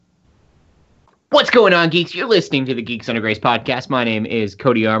What's going on, geeks? You're listening to the Geeks Under Grace podcast. My name is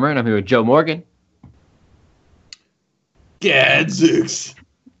Cody Armour, and I'm here with Joe Morgan. Gadzooks.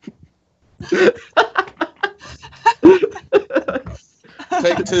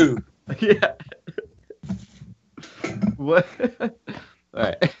 Take two. Yeah. What? All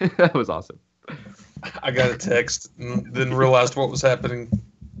right. That was awesome. I got a text and then realized what was happening.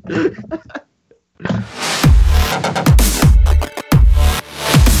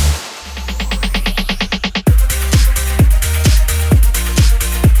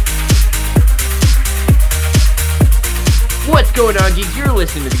 What's going on, geeks? You're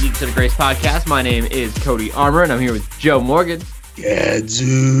listening to the Geeks Under Grace podcast. My name is Cody Armour, and I'm here with Joe Morgan. Gadzooks.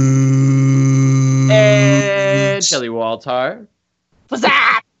 And Shelly Waltar. What's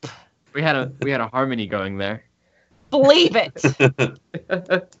up? We had a harmony going there. Believe it.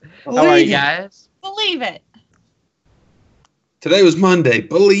 How are you guys? Believe it. Today was Monday.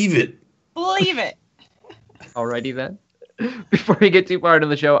 Believe it. Believe it. Alrighty then. Before we get too far into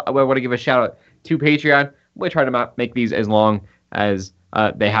the show, I want to give a shout out to Patreon. We try to make these as long as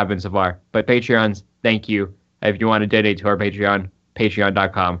they have been so far. But Patreons, thank you. If you want to donate to our Patreon,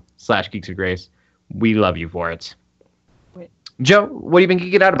 patreon.com/geeksofgrace. We love you for it. Wait. Joe, what have you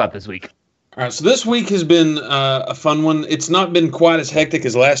been geeking out about this week? All right, so this week has been a fun one. It's not been quite as hectic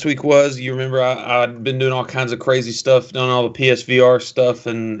as last week was. You remember I'd been doing all kinds of crazy stuff, doing all the PSVR stuff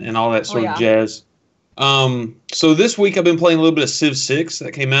and all that sort of jazz. So this week I've been playing a little bit of Civ 6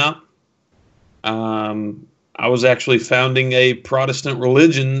 that came out. I was actually founding a Protestant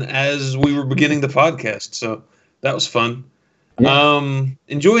religion as we were beginning the podcast, so that was fun. Yeah.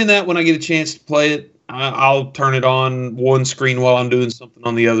 Enjoying that when I get a chance to play it. I'll turn it on one screen while I'm doing something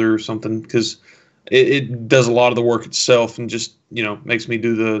on the other or something, because it does a lot of the work itself and just, makes me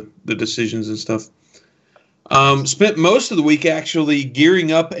do the decisions and stuff. Spent most of the week actually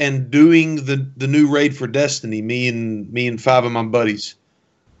gearing up and doing the new raid for Destiny, me and 5 of my buddies.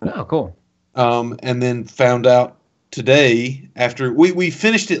 Oh, cool. And then found out today after we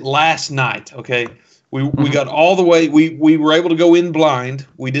finished it last night. Okay. We got all the way. We were able to go in blind.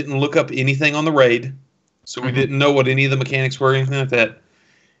 We didn't look up anything on the raid. So we didn't know what any of the mechanics were or anything like that.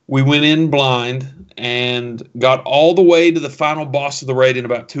 We went in blind and got all the way to the final boss of the raid in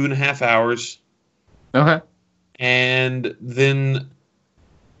about 2.5 hours. Okay. And then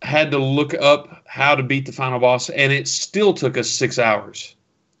had to look up how to beat the final boss. And it still took us 6 hours.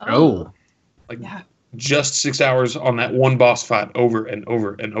 Oh. Just 6 hours on that one boss fight over and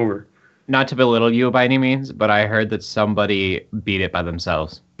over and over. Not to belittle you by any means, but I heard that somebody beat it by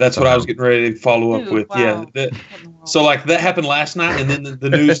themselves. That's what I was getting ready to follow up with. Wow. Yeah. So that happened last night, and then the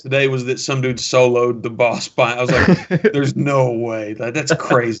news today was that some dude soloed the boss fight. I was like, there's no way. That's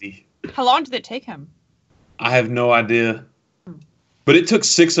crazy. How long did it take him? I have no idea. But it took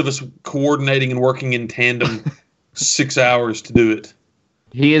 6 of us coordinating and working in tandem 6 hours to do it.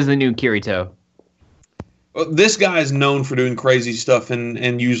 He is the new Kirito. This guy is known for doing crazy stuff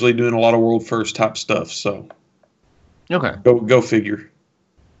and usually doing a lot of world first type stuff. So, okay, go figure.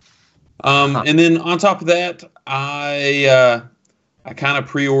 And then on top of that, I kind of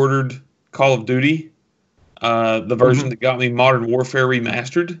pre-ordered Call of Duty, the version that got me Modern Warfare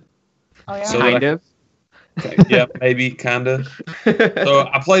Remastered. Oh yeah, so kind of. Yeah, maybe kind of. So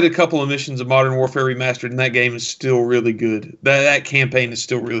I played a couple of missions of Modern Warfare Remastered, and that game is still really good. That campaign is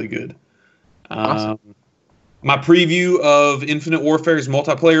still really good. Awesome. My preview of Infinite Warfare's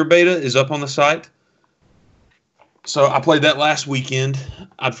multiplayer beta is up on the site. So I played that last weekend.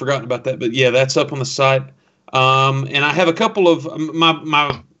 I'd forgotten about that, but yeah, that's up on the site. And I have a couple of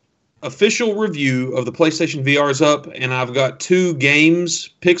my official review of the PlayStation VR is up, and I've got 2 games,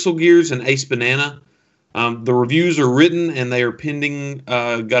 Pixel Gears and Ace Banana. The reviews are written and they are pending.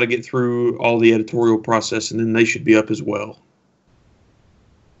 Got to get through all the editorial process, and then they should be up as well.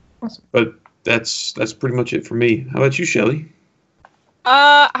 Awesome. But that's pretty much it for me. How about you, Shelly?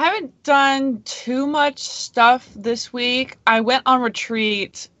 I haven't done too much stuff this week. I went on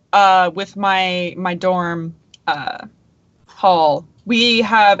retreat with my dorm hall. We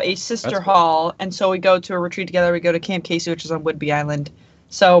have a sister hall, and so we go to a retreat together. We go to Camp Casey, which is on Whidbey Island.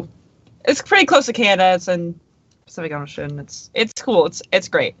 So it's pretty close to Canada. It's in Pacific Ocean. It's cool. It's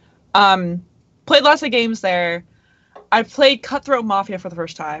great. Played lots of games there. I played Cutthroat Mafia for the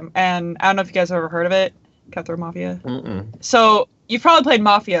first time, and I don't know if you guys have ever heard of it, Cutthroat Mafia. Mm-mm. So you've probably played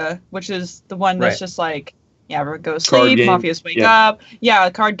Mafia, which is the one that's just like, everyone goes sleep, Mafias wake up. Yeah,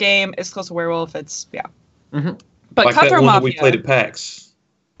 a card game. It's close to Werewolf. It's, Mm-hmm. But like Cutthroat that one Mafia. that we played at PAX.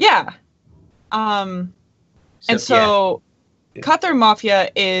 Yeah. And so Cutthroat Mafia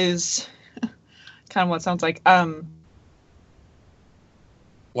is kind of what it sounds like.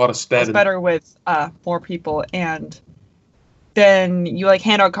 A lot of It's statin. better with more people, and then you like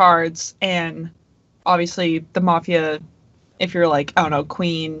hand out cards, and obviously the mafia, if you're like, I don't know,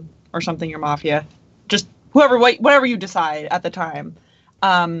 queen or something, your mafia, just whatever you decide at the time.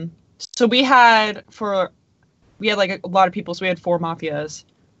 So we had like a lot of people, so we had more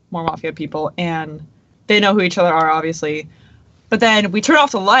mafia people, and they know who each other are, obviously. But then we turn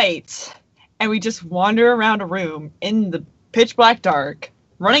off the lights, and we just wander around a room in the pitch black dark,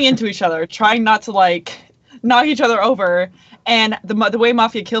 running into each other, trying not to like knock each other over. And the way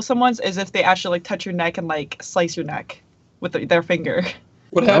mafia kills someone is if they actually like touch your neck and like slice your neck with their finger.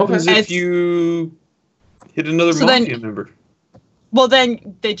 What happens Okay. if you hit another mafia member? Well,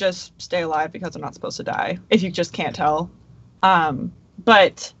 then they just stay alive because they're not supposed to die, if you just can't tell.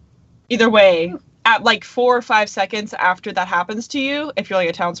 But either way, at like 4 or 5 seconds after that happens to you, if you're like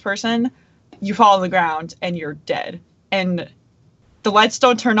a townsperson, you fall on the ground and you're dead. And the lights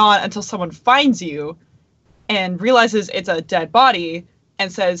don't turn on until someone finds you and realizes it's a dead body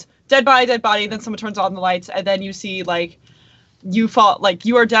and says, dead body, dead body. Then someone turns on the lights, and then you see like you fall, like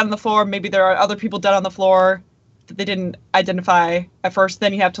you are dead on the floor. Maybe there are other people dead on the floor that they didn't identify at first.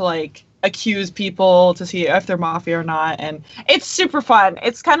 Then you have to like accuse people to see if they're mafia or not, and it's super fun.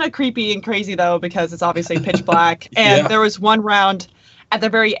 It's kind of creepy and crazy though, because it's obviously pitch black. And there was one round at the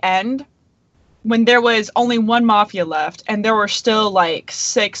very end when there was only one mafia left, and there were still like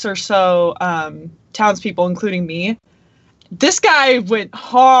 6 or so townspeople, including me. This guy went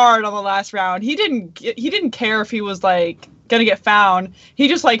hard on the last round. He didn't care if he was like gonna get found. He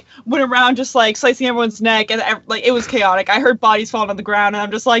just like went around just like slicing everyone's neck, and like it was chaotic. I heard bodies falling on the ground, and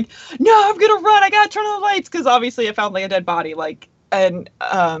I'm just like, no, I'm gonna run. I gotta turn on the lights, because obviously I found like a dead body, like, and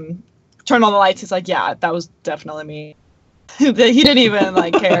turned on the lights. He's like, yeah, that was definitely me. He didn't even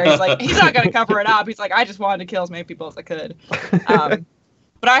like care. He's like, he's not gonna cover it up. He's like, I just wanted to kill as many people as I could.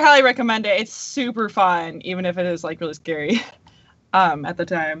 But I highly recommend it. It's super fun, even if it is like really scary at the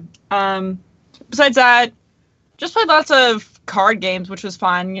time. Besides that, just played lots of card games, which was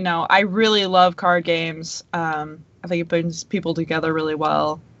fun. You know, I really love card games. I think it brings people together really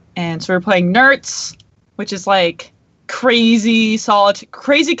well. And so we're playing Nerds, which is like crazy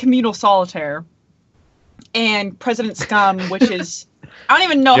communal solitaire, and President Scum, which is I don't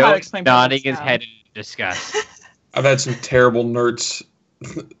even know how to explain. Nodding his head in disgust. I've had some terrible Nerds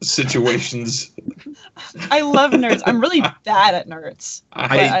situations. I love Nerds. I'm really bad at Nerds.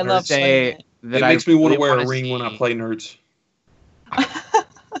 I love playing it. It makes me want to wear a ring when I play Nerds.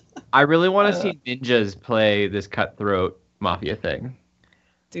 I really want to see ninjas play this cutthroat mafia thing.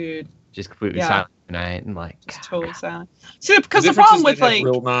 Dude. Just completely silent tonight and like. Just totally silent. See, because the problem with like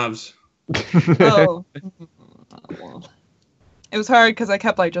real knives. Oh. Well, it was hard because I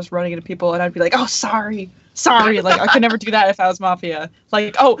kept like just running into people, and I'd be like, "Oh, sorry." Like I could never do that if I was mafia.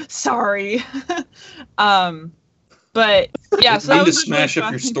 Like, "Oh, sorry." But yeah, so I that need to was smash really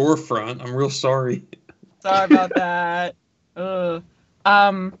up your storefront. I'm real sorry. Sorry about that. So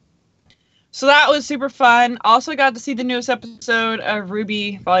that was super fun. Also got to see the newest episode of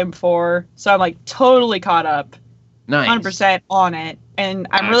Ruby Volume 4, so I'm like totally caught up. Nice. 100% on it. And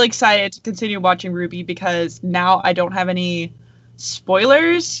I'm really excited to continue watching Ruby because now I don't have any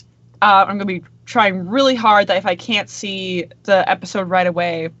spoilers. I'm going to be trying really hard that if I can't see the episode right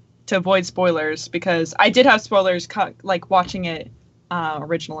away to avoid spoilers, because I did have spoilers like watching it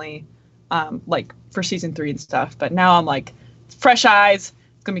originally, like for season 3 and stuff. But now I'm like fresh eyes.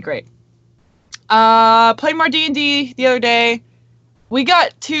 It's going to be great. Played more D&D the other day. We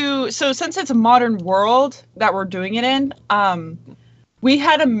got to, so since it's a modern world that we're doing it in, we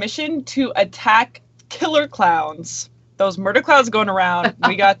had a mission to attack killer clowns. Those murder clowns going around,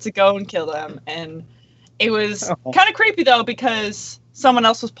 we got to go and kill them. And it was kind of creepy though, because someone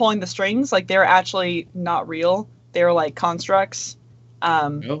else was pulling the strings. Like, they were actually not real. They were like constructs.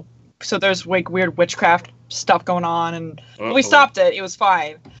 So there's like weird witchcraft stuff going on, and we stopped it. It was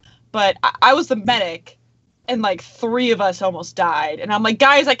fine. But I was the medic, and like 3 of us almost died. And I'm like,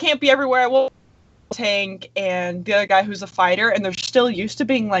 guys, I can't be everywhere. Well, tank and the other guy who's a fighter, and they're still used to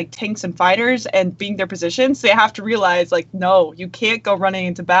being like tanks and fighters and being their positions. So they have to realize, like, no, you can't go running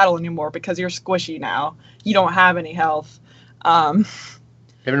into battle anymore because you're squishy now. You don't have any health. It'd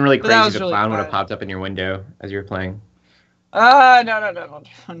been really crazy if the really clown would have fun. popped up in your window as you were playing. No.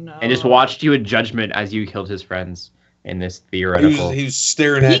 And just watched you in judgment as you killed his friends in this theoretical. He was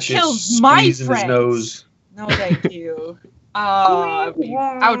staring at you, killed my squeezing his friends. nose. No, thank you. I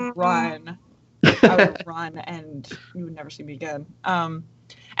would run. I would run, and you would never see me again. And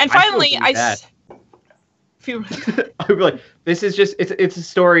finally, I feel I'd be like, this is just it's a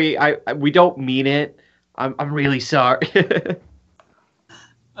story. We don't mean it. I'm really sorry.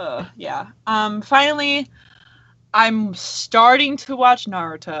 Yeah. Finally, I'm starting to watch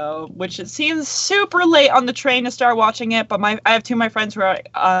Naruto, which it seems super late on the train to start watching it, but I have two of my friends who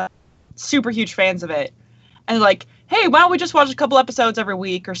are super huge fans of it. And they're like, hey, why don't we just watch a couple episodes every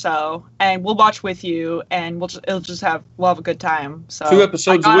week or so, and we'll watch with you, and we'll have a good time. So 2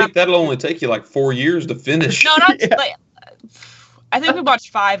 episodes a week, that'll only take you like 4 years to finish. No, not like, I think we watched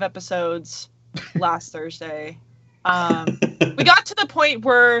 5 episodes last Thursday. We got to the point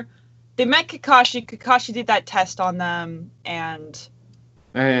where they met Kakashi. Kakashi did that test on them, and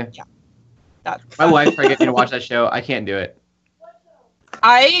Yeah. That My wife tried getting me to watch that show. I can't do it.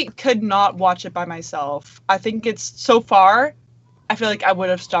 I could not watch it by myself. I think it's so far. I feel like I would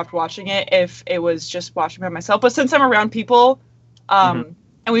have stopped watching it if it was just watching by myself. But since I'm around people, and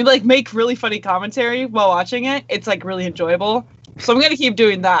we like make really funny commentary while watching it, it's like really enjoyable. So I'm gonna keep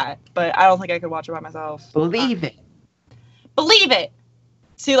doing that. But I don't think I could watch it by myself. Believe it. Believe it.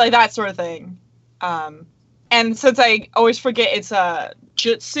 See, like that sort of thing. And since I always forget it's a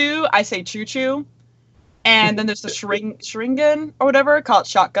jutsu, I say choo-choo. And then there's the Sharingan or whatever, call it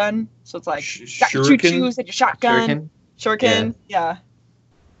shotgun. So it's like, got your choo-choo, said your shotgun. Shuriken. Yeah.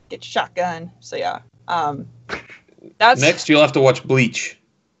 Get your shotgun. So yeah. That's Next, you'll have to watch Bleach.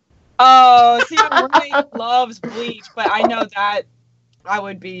 Oh, see, my roommate loves Bleach, but I know that I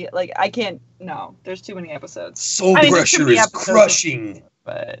would be like, I can't. No, there's too many episodes. Soul Crusher is crushing.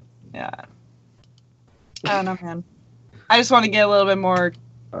 But yeah, I don't know, man. I just want to get a little bit more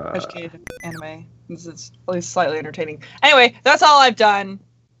educated in anime. This is at least slightly entertaining. Anyway, that's all I've done.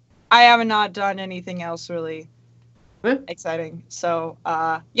 I have not done anything else really exciting. So,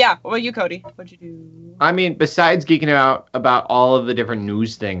 yeah. What about you, Cody? What'd you do? I mean, besides geeking out about all of the different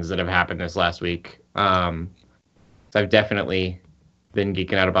news things that have happened this last week, so I've definitely been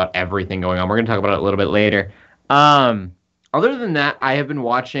geeking out about everything going on. We're going to talk about it a little bit later. Other than that, I have been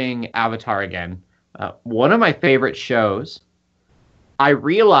watching Avatar again. One of my favorite shows. I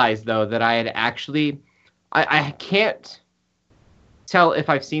realized, though, that I had actually... I can't tell if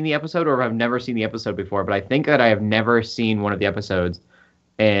I've seen the episode or if I've never seen the episode before, but I think that I have never seen one of the episodes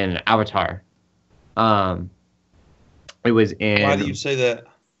in Avatar. It was in... Why do you say that?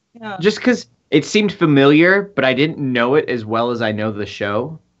 Yeah. Just because it seemed familiar, but I didn't know it as well as I know the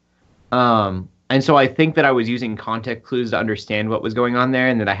show. And so I think that I was using context clues to understand what was going on there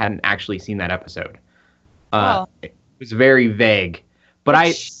and that I hadn't actually seen that episode. It was very vague. But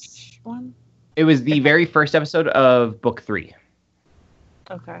it was the very first episode of Book 3.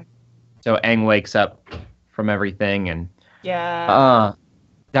 Okay. So Aang wakes up from everything, and yeah,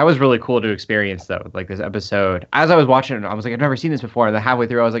 that was really cool to experience, though. Like this episode, as I was watching it, I was like, I've never seen this before. And then halfway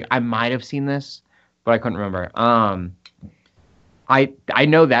through, I was like, I might have seen this, but I couldn't remember. I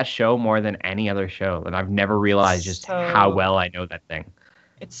know that show more than any other show, and I've never realized just how well I know that thing.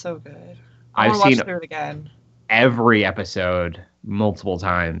 It's so good. I've seen it again. Every episode multiple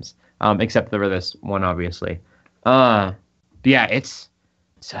times, except for this one, obviously. Yeah, it's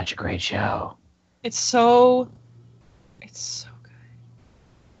such a great show. It's so good.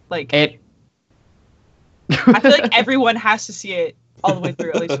 Like it. I feel like everyone has to see it all the way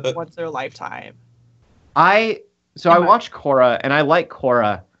through at least once in their lifetime. I watched Korra, and I like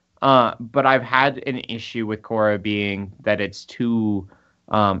Korra, but I've had an issue with Korra being that it's too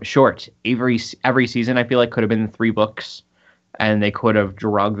short. Every season, I feel like, could have been 3 books, and they could have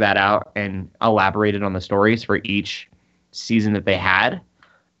drug that out and elaborated on the stories for each season that they had.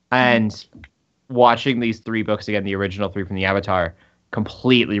 And watching these 3 books again, the original 3 from the Avatar,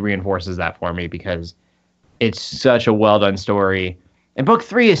 completely reinforces that for me because it's such a well-done story. And Book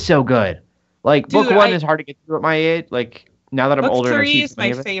 3 is so good. Like, Book 1 is hard to get through at my age. Like, now that I'm older. Book 3 is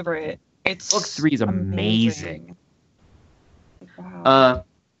my favorite. Book 3 is amazing. Wow.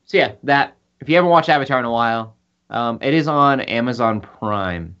 So yeah, that, if you haven't watched Avatar in a while, it is on Amazon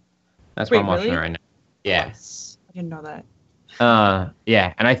Prime. That's what I'm watching right now. Yeah. Yes. I didn't know that.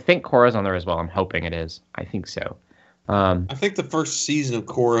 Yeah, and I think Korra's on there as well. I'm hoping it is. I think so. I think the first season of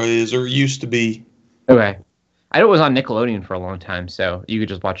Korra is, or used to be. Okay. I know it was on Nickelodeon for a long time, so you could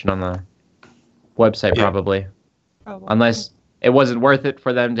just watch it on the website probably. Unless it wasn't worth it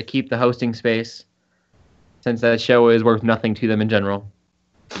for them to keep the hosting space, since that show is worth nothing to them in general.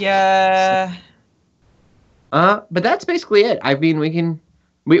 Yeah. But that's basically it. I mean,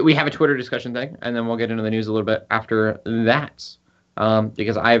 we have a Twitter discussion thing, and then we'll get into the news a little bit after that.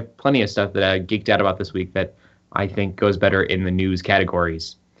 Because I have plenty of stuff that I geeked out about this week that I think goes better in the news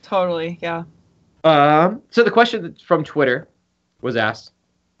categories. Totally, yeah. So the question from Twitter was asked,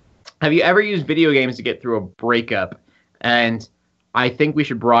 have you ever used video games to get through a breakup? And I think we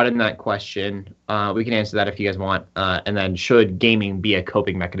should broaden that question. We can answer that if you guys want. And then should gaming be a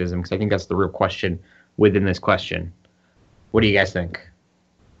coping mechanism? Because I think that's the real question within this question. What do you guys think?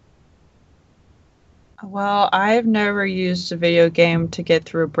 Well, I've never used a video game to get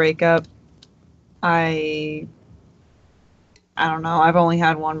through a breakup. I don't know. I've only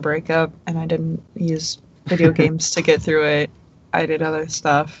had one breakup, and I didn't use video games to get through it. I did other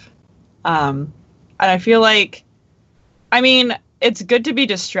stuff. And I feel like, I mean, it's good to be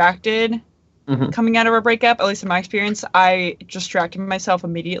distracted coming out of a breakup. At least in my experience, I distracted myself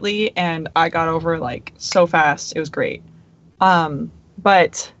immediately, and I got over like so fast. It was great.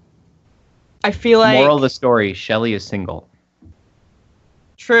 But I feel like Moral of the story: Shelly is single.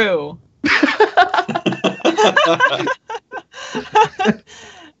 True.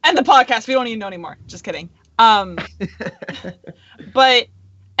 And the podcast, we don't even know anymore. Just kidding. But,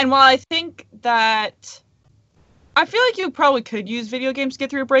 and while I think that, I feel like you probably could use video games to get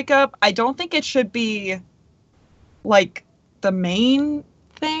through a breakup, I don't think it should be, like, the main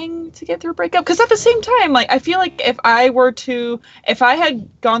thing to get through a breakup. Because at the same time, like, I feel like if I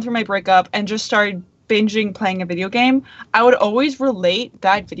had gone through my breakup and just started binging playing a video game, I would always relate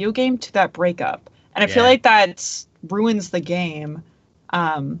that video game to that breakup. And I feel like that ruins the game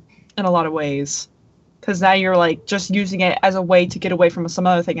in a lot of ways. Because now you're like just using it as a way to get away from some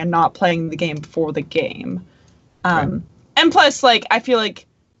other thing and not playing the game for the game. And plus, like, I feel like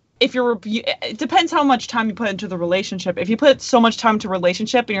it depends how much time you put into the relationship. If you put so much time into a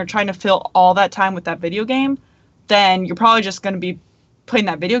relationship and you're trying to fill all that time with that video game, then you're probably just going to be playing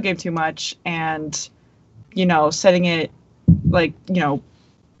that video game too much and, you know, setting it, like, you know,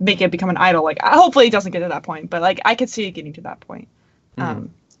 make it become an idol. Like, hopefully it doesn't get to that point, but, like, I could see it getting to that point.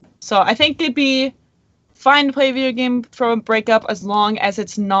 So I think it'd be fine to play a video game from a breakup as long as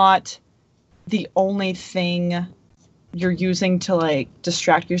it's not the only thing you're using to, like,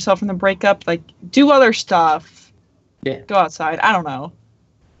 distract yourself from the breakup. Like, do other stuff. Yeah. Go outside. I don't know.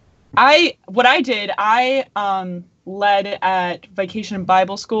 What I did, I led at Vacation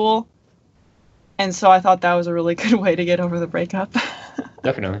Bible School, and so I thought that was a really good way to get over the breakup.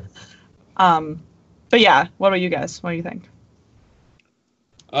 Definitely. But yeah, what about you guys? What do you think?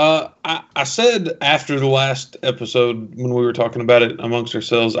 I said after the last episode when we were talking about it amongst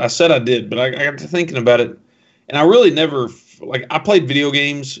ourselves, I said I did, but I got to thinking about it, and I really never, like, I played video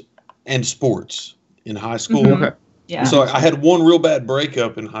games and sports in high school. Okay. Yeah. So I had one real bad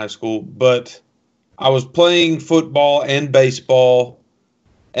breakup in high school, but I was playing football and baseball,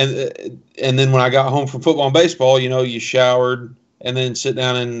 and then when I got home from football and baseball, you know, you showered and then sit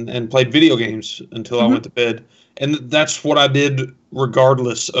down and played video games until I went to bed. And that's what I did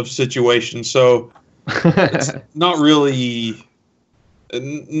regardless of situation. So it's not really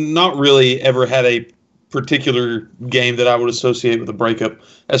ever had a particular game that I would associate with a breakup.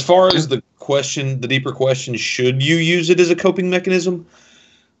 As far as the deeper question, should you use it as a coping mechanism?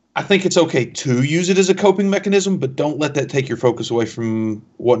 I think it's okay to use it as a coping mechanism, but don't let that take your focus away from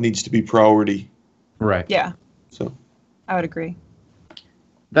what needs to be priority. Right. Yeah. So I would agree.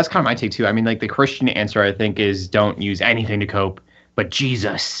 That's kind of my take too. I mean, like, the Christian answer, I think, is don't use anything to cope but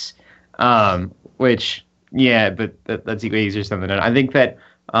Jesus. Which, yeah, but that's easier said than done. I think that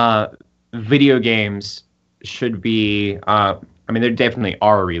video games should be, I mean, there definitely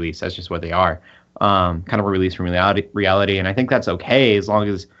are a release. That's just what they are. Kind of a release from reality. And I think that's okay as long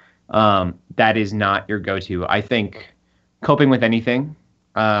as that is not your go-to. I think coping with anything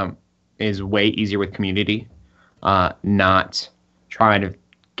is way easier with community, not trying to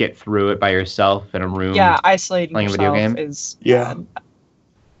get through it by yourself in a room. Yeah, isolating playing yourself a video game is bad.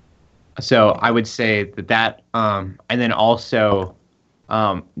 So I would say that and then also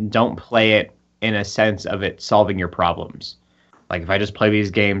don't play it in a sense of it solving your problems. Like, if I just play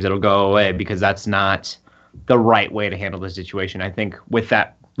these games, it'll go away, because that's not the right way to handle the situation. I think with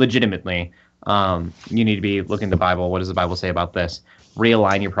that, legitimately, you need to be looking at the Bible. What does the Bible say about this?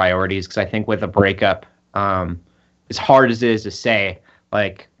 Realign your priorities, because I think with a breakup, as hard as it is to say,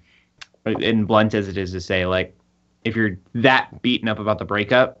 like, and blunt as it is to say, like, if you're that beaten up about the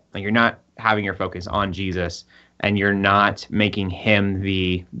breakup, like, you're not having your focus on Jesus and you're not making him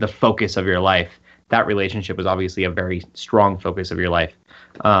the focus of your life, that relationship was obviously a very strong focus of your life.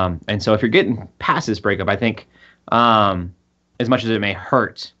 And so if you're getting past this breakup, I think as much as it may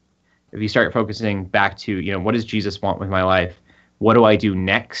hurt, if you start focusing back to, you know, what does Jesus want with my life? What do I do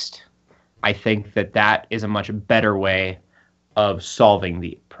next? I think that is a much better way of solving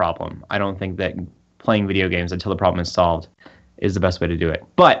the problem. I don't think that playing video games until the problem is solved is the best way to do it.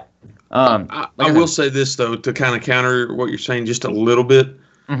 But I will say this, though, to kind of counter what you're saying just a little bit.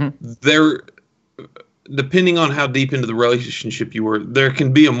 Mm-hmm. depending on how deep into the relationship you were, there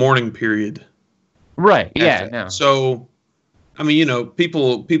can be a mourning period. Right. Yeah. No. So, I mean,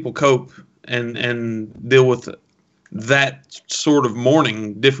 people cope and deal with that sort of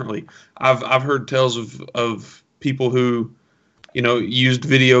mourning differently. I've heard tales of people who, used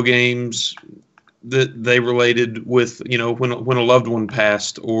video games that they related with, when a loved one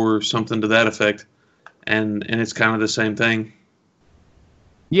passed or something to that effect, and it's kind of the same thing.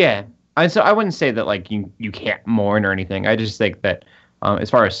 Yeah. So I wouldn't say that like you can't mourn or anything. I just think that as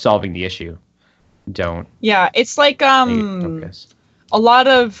far as solving the issue, don't. Yeah, it's like focus. a lot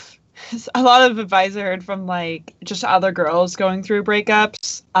of advice I heard from like just other girls going through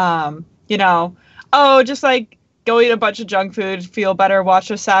breakups. Just like go eat a bunch of junk food, feel better, watch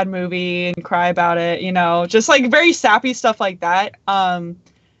a sad movie and cry about it, just like very sappy stuff like that.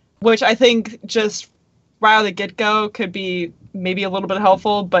 Which I think just right out of the get-go could be maybe a little bit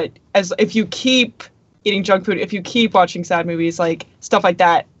helpful, but if you keep eating junk food, if you keep watching sad movies, like stuff like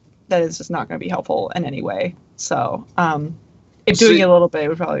that is just not going to be helpful in any way. So, if doing it a little bit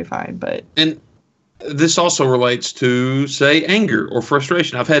would probably be fine, but. And this also relates to, say, anger or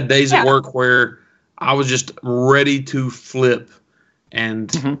frustration. I've had days at work where I was just ready to flip, and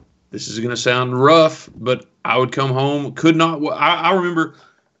this is going to sound rough, but I would come home, could not. I remember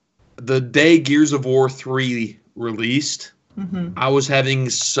the day Gears of War 3 released. I was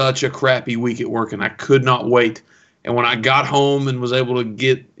having such a crappy week at work, and I could not wait. And when I got home and was able to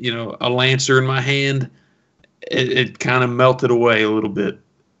get, a Lancer in my hand, it kind of melted away a little bit.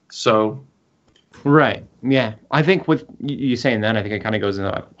 So. Right. Yeah. I think with you saying that, I think it kind of goes into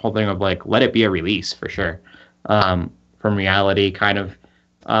the whole thing of like, let it be a release for sure. From reality, kind of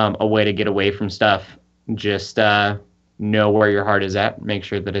a way to get away from stuff. Just know where your heart is at. Make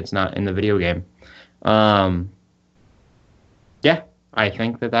sure that it's not in the video game. Yeah, I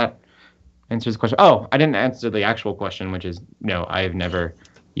think that answers the question. Oh, I didn't answer the actual question, which is no, I've never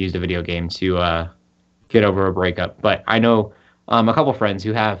used a video game to get over a breakup. But I know a couple friends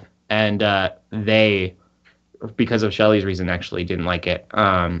who have, and they, because of Shelly's reason, actually didn't like it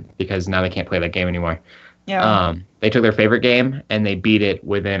because now they can't play that game anymore. Yeah. They took their favorite game and they beat it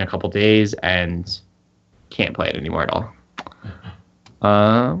within a couple days and can't play it anymore at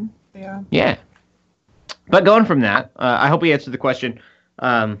all. Yeah. But going from that, I hope we answered the question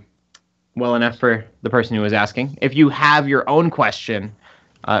well enough for the person who was asking. If you have your own question,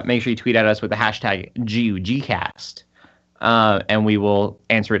 make sure you tweet at us with the hashtag GUGcast, and we will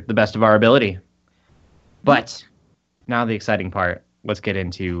answer it to the best of our ability. But now the exciting part. Let's get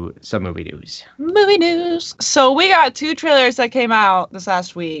into some movie news. Movie news. So we got 2 trailers that came out this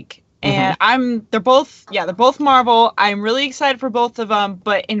last week. And they're both Marvel. I'm really excited for both of them,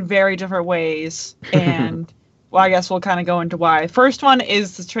 but in very different ways. And well, I guess we'll kind of go into why. First one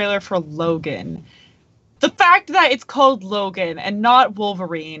is the trailer for Logan. The fact that it's called Logan and not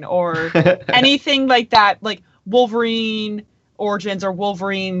Wolverine or anything like that, like Wolverine Origins or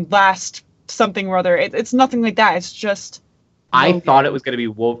Wolverine Last something or other. It's nothing like that. It's just Logan. I thought it was going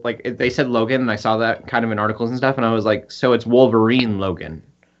to be like they said Logan, and I saw that kind of in articles and stuff, and I was like, so it's Wolverine Logan.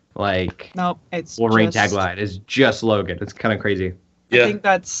 Like, nope, it's Wolverine tagline is just Logan. It's kind of crazy. Yeah. I think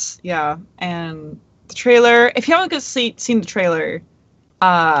that's, and the trailer, if you haven't seen the trailer,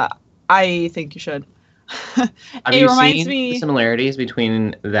 I think you should. Have you seen the similarities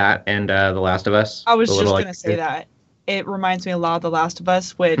between that and The Last of Us? I was just going to say that. It reminds me a lot of The Last of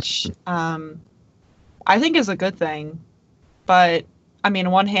Us, which I think is a good thing. But, I mean,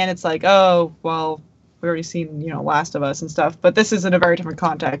 on one hand, it's like, oh, well, we've already seen, Last of Us and stuff, but this is in a very different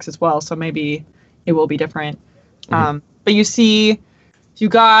context as well, so maybe it will be different. But you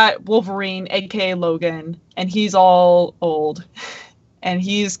got Wolverine, aka Logan, and he's all old, and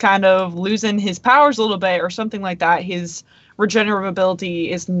he's kind of losing his powers a little bit or something like that. His regenerative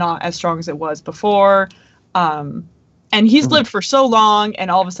ability is not as strong as it was before, and he's lived for so long, and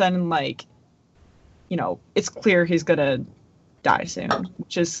all of a sudden, like, it's clear he's gonna die soon,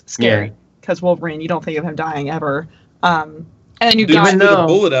 which is scary. Yeah. Because Wolverine, you don't think of him dying ever. And then you got a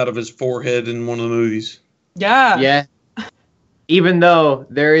bullet out of his forehead in one of the movies. Yeah. Yeah. Even though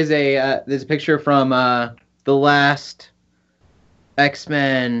there's a picture from the last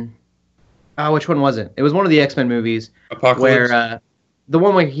X-Men. Which one was it? It was one of the X-Men movies. Apocalypse. Where the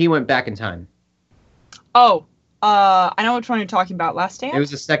one where he went back in time. Oh, I know which one you're talking about. Last Stand. It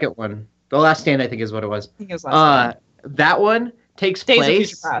was the second one. The Last Stand, I think, is what it was. I think it was Last Stand. That one takes place.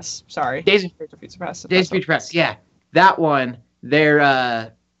 Days of Future Past. Sorry. Days of Future Past. Days of Future Past. Yeah, that one.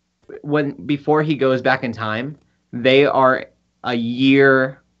 They're before he goes back in time, they are a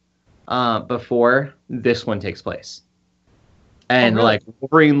year before this one takes place, and like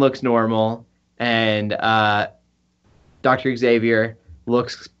Wolverine looks normal, and Dr. Xavier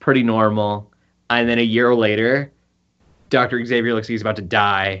looks pretty normal, and then a year later, Dr. Xavier looks like he's about to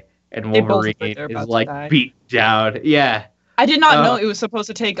die, and Wolverine is like beat down. Yeah. I did not know it was supposed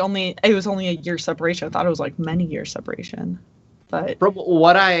to take only a year separation. I thought it was like many years separation. But from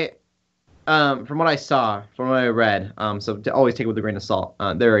what I saw, from what I read, so to always take it with a grain of salt,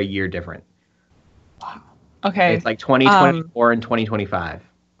 they're a year different. Wow. Okay. It's like 2024 and 2025.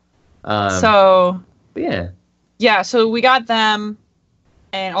 So yeah. Yeah, so we got them,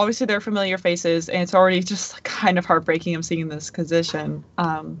 and obviously they're familiar faces, and it's already just kind of heartbreaking I'm seeing this position.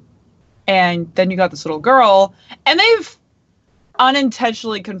 And then you got this little girl, and they've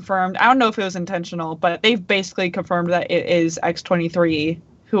unintentionally confirmed, I don't know if it was intentional, but they've basically confirmed that it is X-23,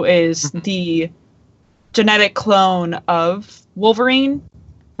 who is the genetic clone of Wolverine,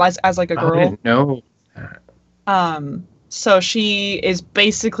 as like a girl. I didn't know. So she is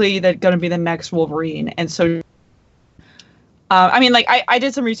basically going to be the next Wolverine, and so I mean, like, I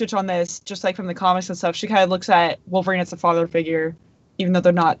did some research on this, just like from the comics and stuff. She kind of looks at Wolverine as a father figure, even though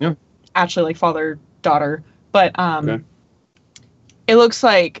they're not actually like father-daughter. But it looks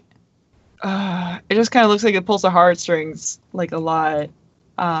like it just kind of looks like it pulls the heartstrings like a lot.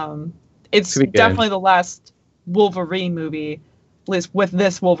 It's definitely the last Wolverine movie, at least with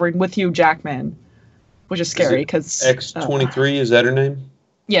this Wolverine, with Hugh Jackman, which is scary because X-23 is that her name?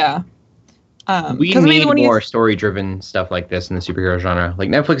 Yeah. We need more story-driven stuff like this in the superhero genre. Like,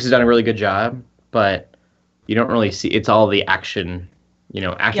 Netflix has done a really good job, but you don't really see... It's all the action,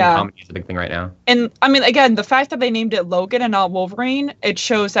 action comedy is a big thing right now. And, I mean, again, the fact that they named it Logan and not Wolverine, it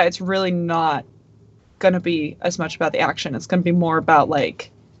shows that it's really not going to be as much about the action. It's going to be more about, like,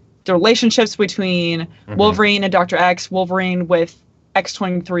 the relationships between Wolverine and Dr. X, Wolverine with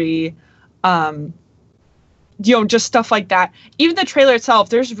X-23, just stuff like that. Even the trailer itself,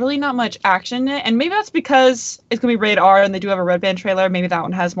 there's really not much action in it. And maybe that's because it's going to be rated R and they do have a Red Band trailer. Maybe that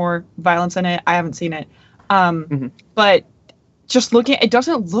one has more violence in it. I haven't seen it. But just looking, it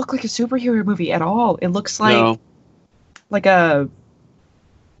doesn't look like a superhero movie at all. It looks like one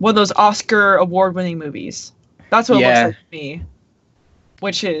of those Oscar award-winning movies. That's what it looks like to me,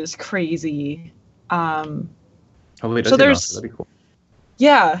 which is crazy. Hopefully it does that'd be cool.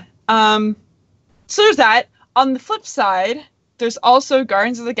 Yeah. So there's that. On the flip side, there's also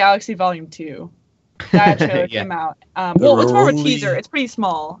Guardians of the Galaxy Volume 2. That trailer came out. It's more of a teaser. It's pretty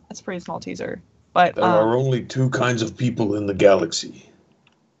small. It's a pretty small teaser. But there are only two kinds of people in the galaxy.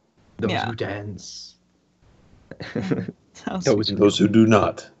 Those who dance. Those who do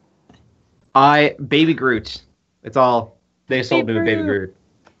not. Baby Groot. It's all they sold me with Baby Groot.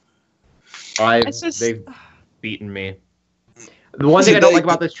 They've beaten me. The one thing I don't like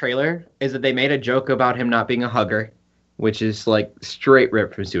about this trailer is that they made a joke about him not being a hugger, which is like straight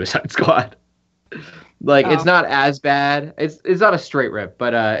rip from Suicide Squad. Like it's not as bad. It's not a straight rip,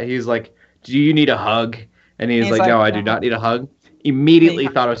 but he's like, "Do you need a hug?" And he's like, "No, I do not need a hug." Immediately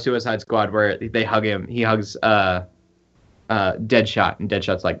thought of Suicide Squad, where they hug him. He hugs Deadshot, and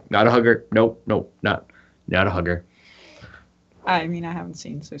Deadshot's like, "Not a hugger. Nope, not a hugger." I mean, I haven't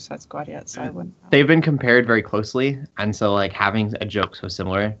seen Suicide Squad yet, so I wouldn't know. They've been compared very closely, and so like having a joke so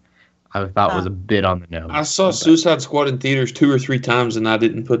similar, I thought was a bit on the nose. I saw Suicide Squad in theaters 2 or 3 times, and I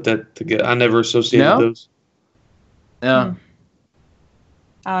didn't put that together. I never associated those. No.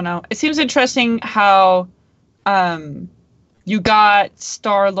 I don't know. It seems interesting how you got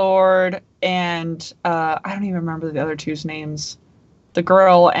Star-Lord and I don't even remember the other two's names. The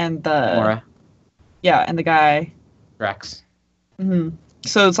girl and the... Mora. Yeah, and the guy. Rex.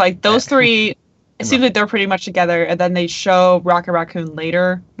 So it's like those three, it seems like they're pretty much together, and then they show Rocket Raccoon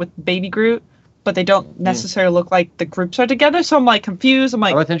later with Baby Groot, but they don't necessarily look like the groups are together, so I'm like confused. I'm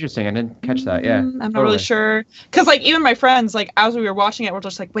like, oh, that's interesting. I didn't catch that. Yeah. I'm not really sure. Because like even my friends, like as we were watching it, we're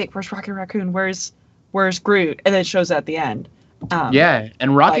just like, wait, where's Rocket Raccoon? Where's Groot? And then it shows at the end. Yeah,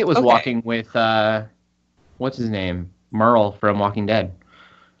 and Rocket was walking with, what's his name? Merle from Walking Dead.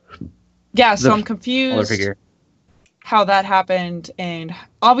 Yeah, so I'm confused. Older figure. How that happened, and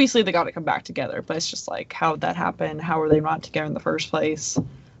obviously they got to come back together, but it's just like how that happened. How were they not together in the first place?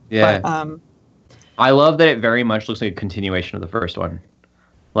 Yeah. But, I love that it very much looks like a continuation of the first one.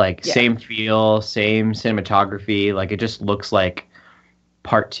 Like same feel, same cinematography. Like it just looks like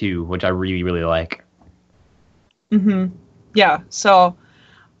part 2, which I really, really like. Yeah. So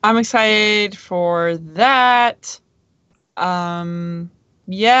I'm excited for that.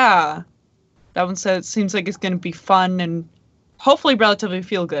 Yeah. That one says it seems like it's going to be fun and hopefully relatively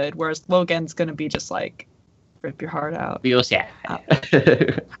feel good, whereas Logan's going to be just like rip your heart out. Feels sad.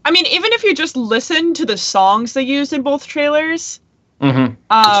 I mean, even if you just listen to the songs they used in both trailers, it's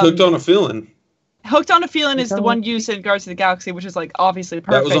Hooked on a Feeling. Hooked on a Feeling is the one used in Guardians of the Galaxy, which is like obviously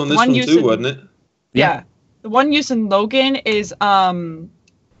perfect. That was on this one one used too, in, wasn't it? Yeah. The one used in Logan is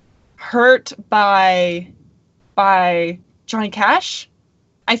Hurt by Johnny Cash,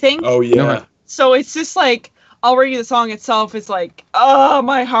 I think. Oh yeah. No. So it's just like already the song itself is like, oh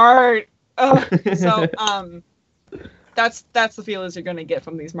my heart. So that's the feelings you're gonna get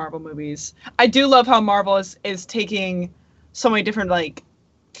from these Marvel movies. I do love how Marvel is taking so many different like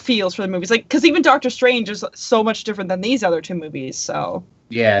feels for the movies, like because even Doctor Strange is so much different than these other two movies. So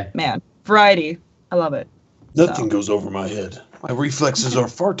Yeah. man, variety, I love it. Nothing goes over my head. My reflexes are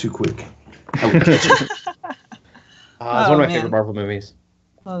far too quick. I would catch it. It's one of my favorite Marvel movies.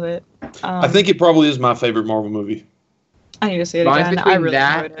 Love it. I think it probably is my favorite Marvel movie. I need to see it Mine's again. I between really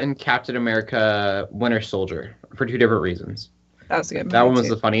that enjoyed it. and Captain America: Winter Soldier for two different reasons. That was a good movie. That one was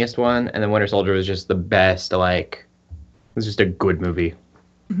too. the funniest one, and then Winter Soldier was just the best. Like, it was just a good movie.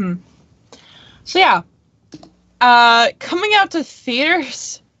 Mm-hmm. So yeah, coming out to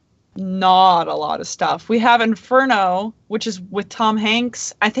theaters, not a lot of stuff. We have Inferno, which is with Tom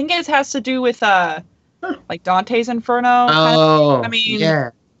Hanks. I think it has to do with like Dante's Inferno. Oh, I mean,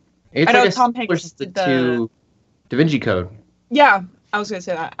 yeah. It's I know like Tom Hanks the did the- two Da Vinci Code. Yeah, I was gonna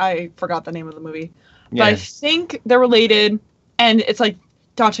say that. I forgot the name of the movie, but Yeah. I think they're related. And it's like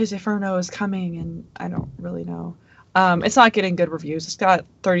Dante's Inferno is coming, and I don't really know. It's not getting good reviews. It's got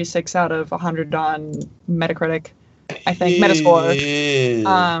 36 out of 100 on Metacritic, I think. Metascore.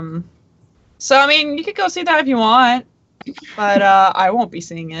 Yeah. So I mean, you could go see that if you want, but I won't be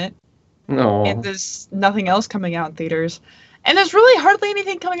seeing it. No. And there's nothing else coming out in theaters, and there's really hardly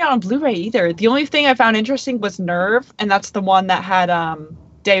anything coming out on Blu-ray either. The only thing I found interesting was Nerve, and that's the one that had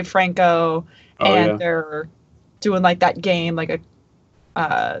Dave Franco, and they're doing like that game, like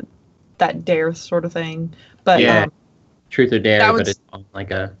a that Dare sort of thing. But Yeah. Truth or Dare, that but one's- it's on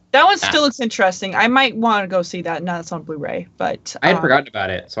like a. that one still looks interesting. I might want to go see that now it's on Blu-ray. But I had forgotten about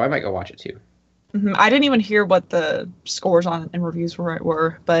it, so I might go watch it too. I didn't even hear what the scores on and reviews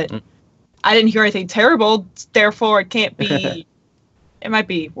were, but I didn't hear anything terrible. Therefore, it can't be. It might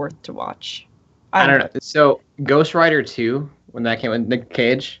be worth to watch. I don't know. So Ghost Rider 2, when that came with Nick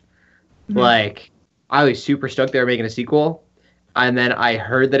Cage, like I was super stoked they were making a sequel, and then I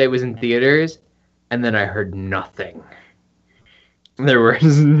heard that it was in theaters, and then I heard nothing. There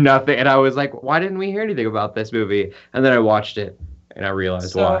was nothing, and I was like, "Why didn't we hear anything about this movie?" And then I watched it, and I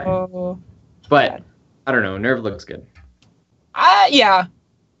realized why. But I don't know. Nerve looks good. Yeah.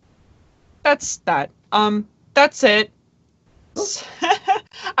 That's that. That's it.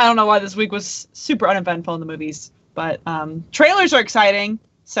 I don't know why this week was super uneventful in the movies, but trailers are exciting,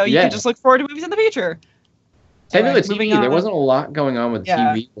 so you can just look forward to movies in the future. Technically, Anyway, TV, moving on. there wasn't a lot going on with the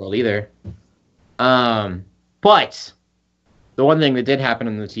Yeah. TV world either. But the one thing that did happen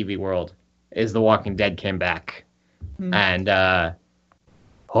in the TV world is The Walking Dead came back, and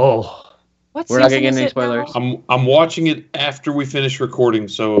What we're not gonna season get is any it spoilers. now? I'm watching it after we finish recording,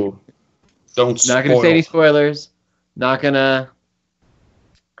 so don't spoil. Not gonna say any spoilers. Not gonna.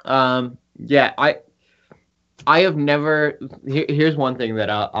 Yeah, I have never. Here's one thing that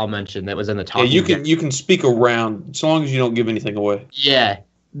I'll mention that was in the top. Yeah, you can speak around as long as you don't give anything away. Yeah,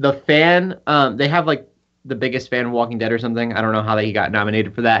 the fan. They have like the biggest fan of Walking Dead or something. I don't know how he got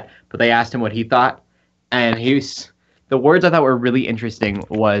nominated for that, but they asked him what he thought, and the words I thought were really interesting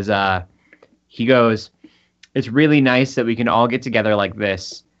was he goes, "It's really nice that we can all get together like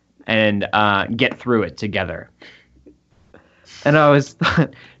this and get through it together." And I was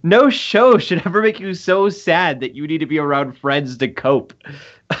thought, no show should ever make you so sad that you need to be around friends to cope.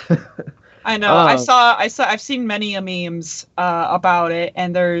 I know. I've seen many memes about it,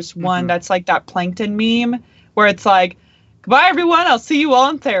 and there's one that's like that Plankton meme where it's like, "Goodbye, everyone. I'll see you all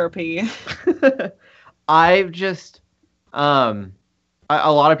in therapy." I've just, a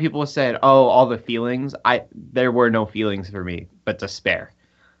lot of people said, "Oh, all the feelings." There were no feelings for me, but despair.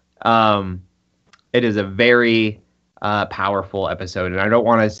 It is a very powerful episode, and I don't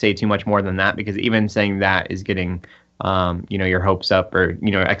want to say too much more than that because even saying that is getting, your hopes up or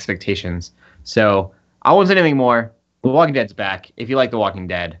expectations. So I won't say anything more. The Walking Dead's back. If you like The Walking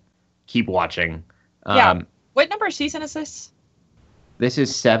Dead, keep watching. Yeah. What number season is this? This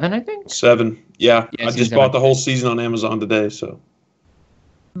is 7, I think. 7. Yeah, Yeah, I season just 7. bought the whole season on Amazon today, so.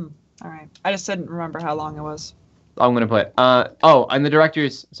 All right. I just didn't remember how long it was. I'm going to put. And the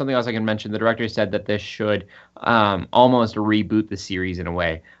directors, something else I can mention. The director said that this should almost reboot the series in a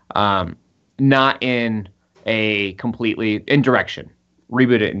way. Not in a completely, in direction.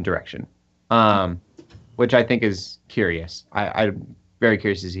 Reboot it in direction. Which I think is curious. I'm very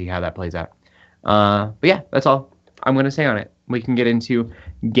curious to see how that plays out. But yeah, that's all I'm going to say on it. We can get into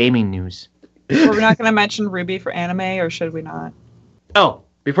gaming news. We're not going to mention Ruby for anime, or should we not? Oh,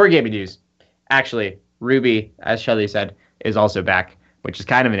 before gaming news, actually, Ruby, as Shelly said, is also back, which is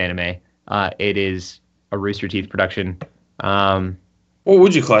kind of an anime. It is a Rooster Teeth production. What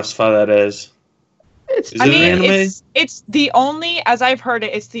would you classify that as? It's Is it an anime? It's the only, as I've heard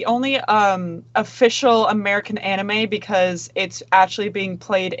it, it's the only official American anime because it's actually being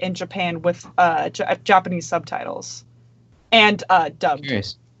played in Japan with Japanese subtitles and dubbed.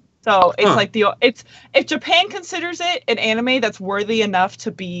 curious. So it's Huh. like if Japan considers it an anime that's worthy enough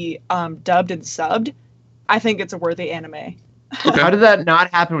to be dubbed and subbed, I think it's a worthy anime. How did that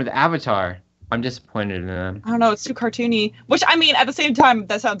not happen with Avatar? I'm disappointed in them. I don't know, it's too cartoony. Which, I mean, at the same time,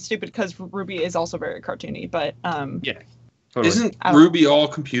 that sounds stupid because Ruby is also very cartoony, but Totally. Isn't I don't- Ruby all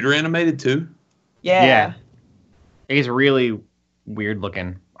computer animated too? yeah. It's really weird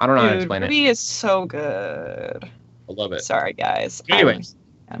looking. I don't know how to Dude, explain Ruby is so good. I love it. Sorry, guys. Anyways.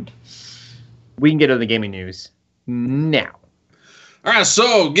 And We can get to the gaming news now. All right,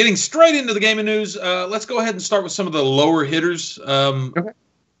 so getting straight into the gaming news, let's go ahead and start with some of the lower hitters. Okay.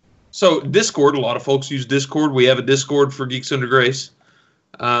 So Discord, a lot of folks use Discord. We have a Discord for Geeks Under Grace.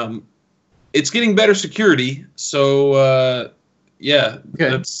 It's getting better security, so yeah,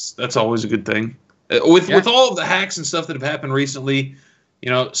 Good. that's always a good thing. With all of the hacks and stuff that have happened recently,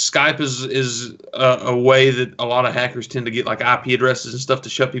 Skype is a way that a lot of hackers tend to get like IP addresses and stuff to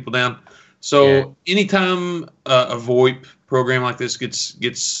shut people down. So anytime a VoIP program like this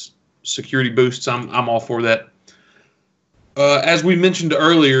gets security boosts, I'm all for that. As we mentioned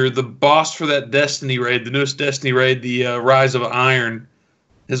earlier, the boss for that Destiny raid, the newest Destiny raid, the Rise of Iron,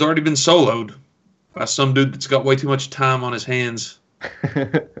 has already been soloed by some dude that's got way too much time on his hands.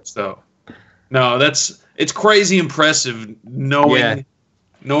 So, no, it's crazy impressive knowing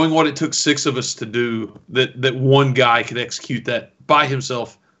what it took 6 of us to do, that one guy could execute that by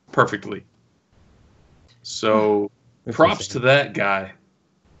himself perfectly. So, props to that guy.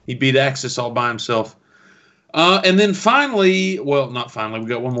 He beat Axis all by himself. And then finally, well, not finally, we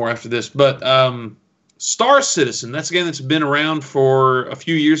got one more after this, but Star Citizen, that's a game that's been around for a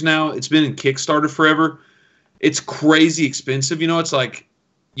few years now. It's been in Kickstarter forever. It's crazy expensive. It's like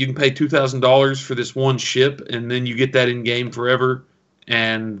you can pay $2,000 for this one ship, and then you get that in game forever,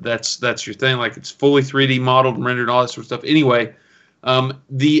 and that's your thing. Like, it's fully 3D modeled and rendered, all that sort of stuff. Anyway,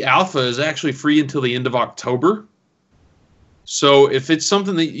 the alpha is actually free until the end of October. So if it's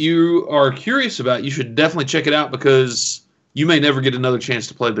something that you are curious about, you should definitely check it out because you may never get another chance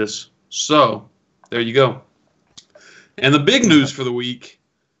to play this. So there you go. And the big news for the week,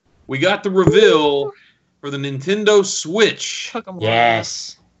 we got the reveal for the Nintendo Switch. took 'em a while.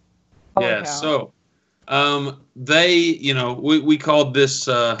 Yes. Holy Yeah, cow. so they, we called this,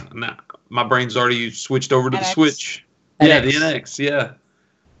 my brain's already switched over to the NX. Switch. NX. Yeah, the NX, yeah.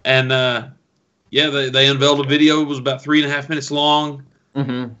 And they unveiled a video. It was about 3.5 minutes long.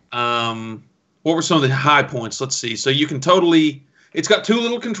 Mm-hmm. What were some of the high points? Let's see. So you can it's got 2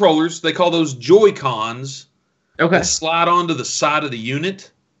 little controllers. They call those Joy-Cons. Okay. That slide onto the side of the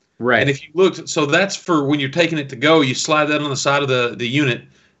unit. Right. And if you look, so that's for when you're taking it to go, you slide that on the side of the unit.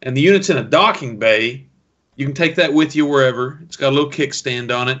 And the unit's in a docking bay. You can take that with you wherever. It's got a little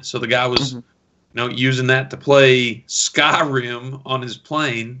kickstand on it. So the guy was, using that to play Skyrim on his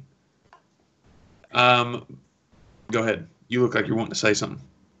plane. Go ahead. You look like you're wanting to say something.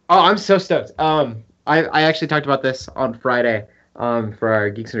 Oh, I'm so stoked. I actually talked about this on Friday for our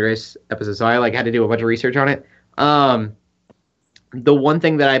Geeks and Race episode, so I had to do a bunch of research on it. The one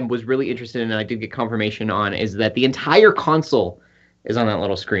thing that I was really interested in, and I did get confirmation on, is that the entire console is on that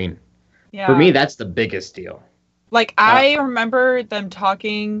little screen. Yeah. For me, that's the biggest deal. Like, I remember them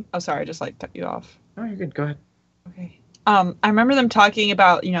talking. Oh, sorry, I just cut you off. Oh, you're good. Go ahead. Okay. I remember them talking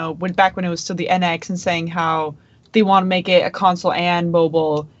about, back when it was still the NX, and saying how they want to make it a console and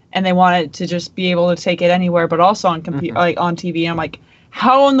mobile, and they want it to just be able to take it anywhere, but also on computer, like on TV. And I'm like,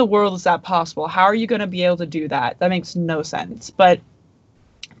 how in the world is that possible? How are you going to be able to do that? That makes no sense. But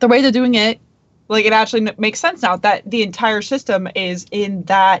the way they're doing it, it actually makes sense now that the entire system is in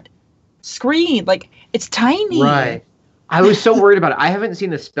that screen. Like, it's tiny. Right. I was so worried about it. I haven't seen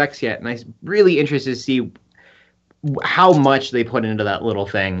the specs yet, and I'm really interested to see how much they put into that little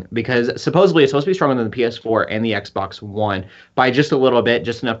thing, because supposedly it's supposed to be stronger than the PS4 and the Xbox One by just a little bit,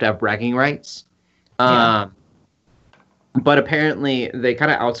 just enough to have bragging rights. But apparently they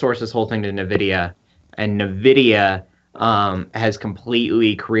kind of outsourced this whole thing to NVIDIA, and NVIDIA has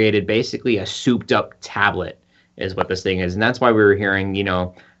completely created basically a souped up tablet is what this thing is. And that's why we were hearing,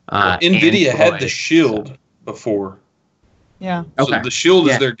 NVIDIA had the Shield before. Yeah. So the Shield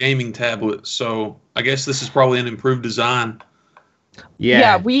is their gaming tablet. So I guess this is probably an improved design.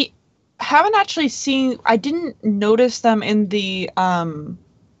 Yeah, haven't actually seen. I didn't notice them in the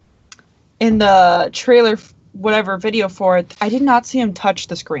trailer, whatever video for it. I did not see him touch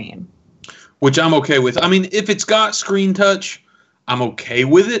the screen. Which I'm okay with. I mean, if it's got screen touch, I'm okay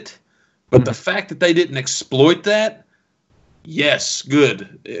with it. But the fact that they didn't exploit that, yes,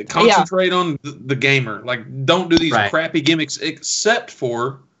 good. Concentrate on the gamer. Like, don't do these crappy gimmicks except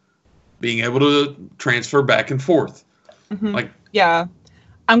for being able to transfer back and forth. Mm-hmm. Yeah.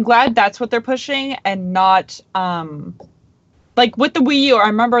 I'm glad that's what they're pushing and not like with the Wii U. I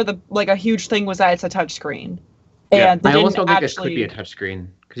remember a huge thing was that it's a touch screen. And I almost don't think this could be a touch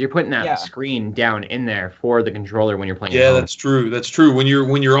screen because you're putting that screen down in there for the controller when you're playing. Yeah, that's true. That's true. When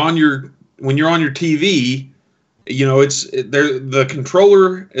you're on your TV, you know, the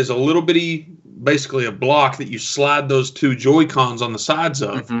controller is a little bitty, basically a block that you slide those two Joy-Cons on the sides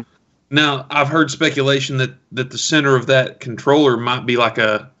of. Mm-hmm. Now, I've heard speculation that the center of that controller might be like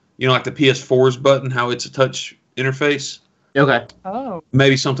like the PS4's button, how it's a touch interface. Okay. Oh.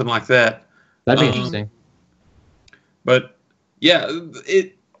 Maybe something like that. That'd be interesting. But yeah,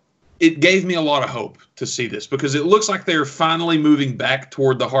 it gave me a lot of hope to see this because it looks like they're finally moving back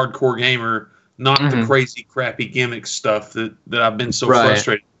toward the hardcore gamer, not the crazy, crappy gimmick stuff that I've been so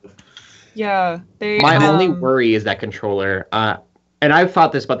frustrated with. Yeah. My only worry is that controller. And I've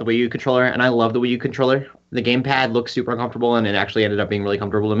thought this about the Wii U controller, and I love the Wii U controller. The gamepad looks super comfortable, and it actually ended up being really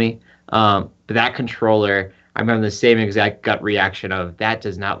comfortable to me. But that controller, I'm having the same exact gut reaction of that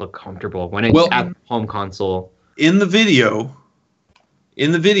does not look comfortable when it's at the home console. In the video,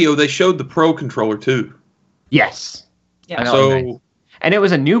 they showed the Pro controller too. Yes. Yeah. So, and it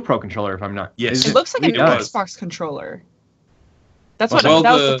was a new Pro controller, if I'm not. Yes. It looks like an Xbox controller. That was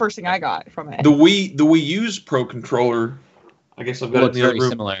the first thing I got from it. The Wii U's Pro controller, I guess I've got it in the other room.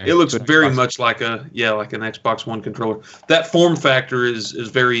 Similar. It looks very much like an Xbox One controller. That form factor is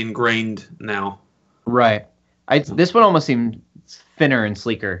very ingrained now. Right. This one almost seems thinner and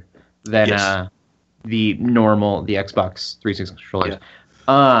sleeker than the Xbox 360 controllers.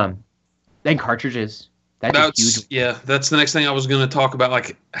 Yeah. Then cartridges. That's huge. Yeah, that's the next thing I was going to talk about.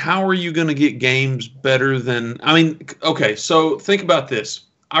 Like, how are you going to get games better than? I mean, okay, so think about this.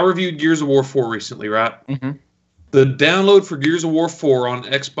 I reviewed Gears of War 4 recently, right? Mm-hmm. The download for Gears of War 4 on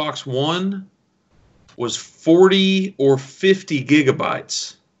Xbox One was 40 or 50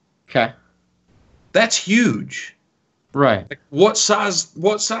 gigabytes. Okay. That's huge. Right. Like what size,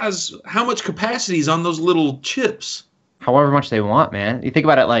 how much capacity is on those little chips? However much they want, man. You think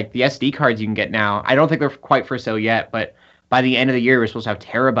about it, like the SD cards you can get now. I don't think they're quite for sale yet, but by the end of the year, we're supposed to have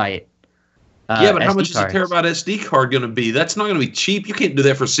terabyte. Yeah, but how much cards. is a terabyte SD card going to be? That's not going to be cheap. You can't do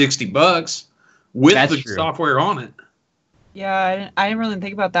that for $60 with the software on it. Yeah, I didn't really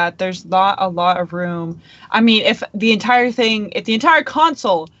think about that. There's not a lot of room. I mean, if the entire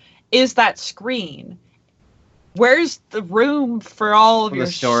console is that screen, where's the room for all of your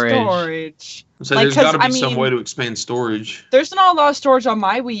storage? So there's got to be some way to expand storage. There's not a lot of storage on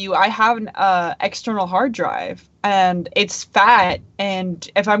my Wii U. I have an external hard drive, and it's fat. And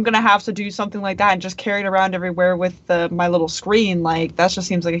if I'm gonna have to do something like that and just carry it around everywhere with my little screen, like that just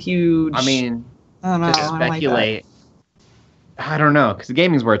seems like a huge. I mean, I don't know. To speculate. I don't know, because the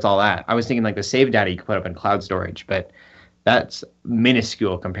gaming's where it's all at. I was thinking like the save data you could put up in cloud storage, but that's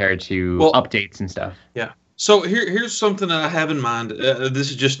minuscule compared to updates and stuff. Yeah. So here's something that I have in mind. This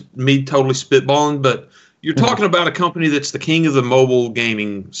is just me totally spitballing, but you're talking about a company that's the king of the mobile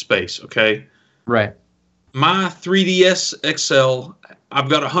gaming space, okay? Right. My 3DS XL, I've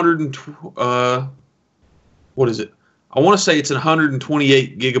got what is it? I want to say it's an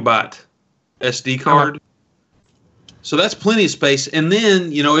 128 gigabyte SD card. So that's plenty of space. And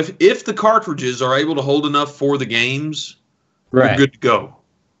then, you know, if the cartridges are able to hold enough for the games, you're good to go.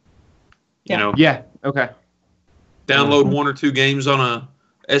 Yeah. You know? Yeah. Okay. Download one or two games on a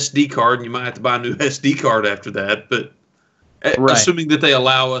SD card, and you might have to buy a new SD card after that. But assuming that they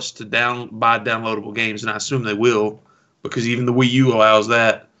allow us to buy downloadable games, and I assume they will, because even the Wii U allows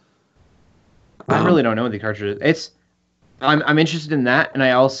that. I really don't know what the cartridges. I'm interested in that, and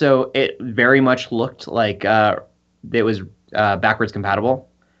it very much looked like it was backwards compatible.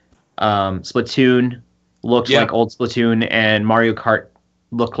 Splatoon looked like old Splatoon, and Mario Kart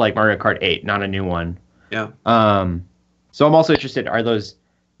looked like Mario Kart 8, not a new one. Yeah. So I'm also interested, are those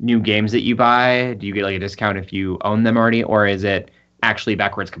new games that you buy, do you get like a discount if you own them already, or is it actually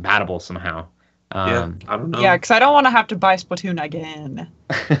backwards compatible somehow? I don't know. Yeah, because I don't want to have to buy Splatoon again.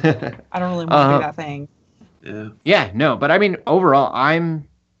 I don't really want to do that thing. Yeah. Yeah, no, but I mean, overall, I'm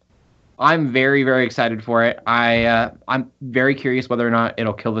very, very excited for it. I'm very curious whether or not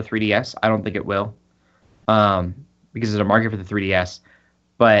it'll kill the 3DS. I don't think it will, because there's a market for the 3DS.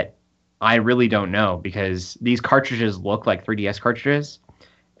 But I really don't know because these cartridges look like 3DS cartridges.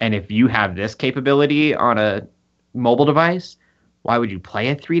 And if you have this capability on a mobile device, why would you play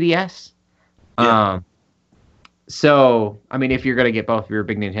a 3DS? Yeah. So, I mean, if you're going to get both, if you're a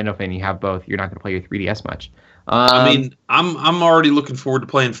big Nintendo fan, you have both, you're not going to play your 3DS much. I mean, I'm already looking forward to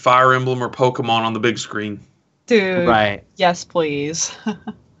playing Fire Emblem or Pokemon on the big screen. Dude, right. Yes, please.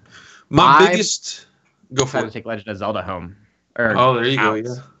 My biggest... Go I'm for trying to it. take Legend of Zelda home. Oh, there you go,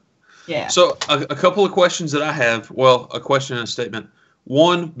 yeah. Yeah. So, a couple of questions that I have. Well, a question and a statement.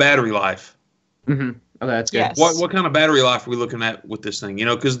 One, battery life. Mm-hmm. Okay, that's good. Yes. What kind of battery life are we looking at with this thing? You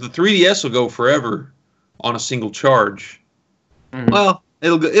know, because the 3DS will go forever on a single charge. Mhm. Well,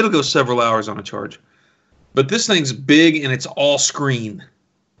 it'll go several hours on a charge. But this thing's big and it's all screen.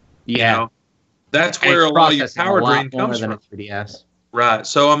 Yeah. You know? That's And where it's a lot of your processing power a lot drain more comes than from. a 3DS. Right.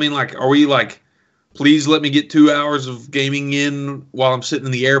 So, I mean, like, are we like, please let me get 2 hours of gaming in while I'm sitting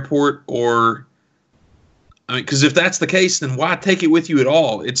in the airport? Or, I mean, because if that's the case, then why take it with you at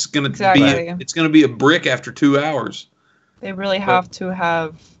all? It's gonna be a brick after 2 hours. They really have to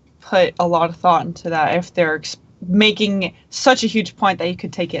have put a lot of thought into that if they're making such a huge point that you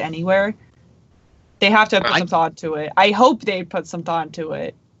could take it anywhere. They have to put some thought to it. I hope they put some thought into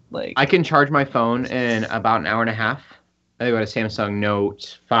it. Like, I can charge my phone in about an hour and a half. I got a Samsung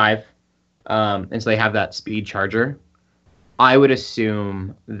Note 5, and so they have that speed charger. I would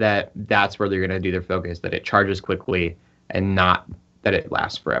assume that that's where they're going to do their focus, that it charges quickly and not that it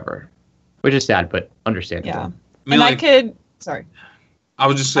lasts forever, which is sad, but understandable. yeah. I mean, like, sorry. I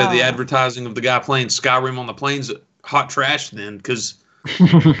would just say the advertising of the guy playing Skyrim on the plains, hot trash then, because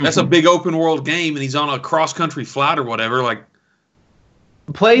that's a big open world game and he's on a cross country flight or whatever. Like,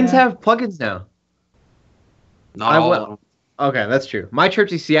 Planes have plugins now. not all of them. Okay, that's true. My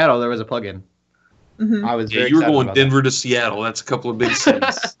church in Seattle, there was a plugin. Mm-hmm. I was Yeah, very you were excited going about Denver to Seattle. That's a couple of big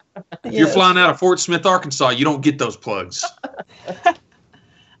cities. If you're flying out of Fort Smith, Arkansas, you don't get those plugs.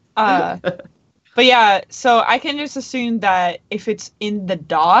 But yeah, so I can just assume that if it's in the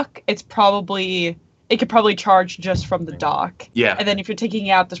dock, it could probably charge just from the dock. Yeah. And then if you're taking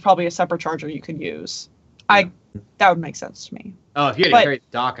it out, there's probably a separate charger you could use. That would make sense to me. Oh, if you had to carry the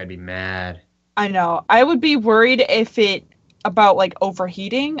dock, I'd be mad. I know. I would be worried about like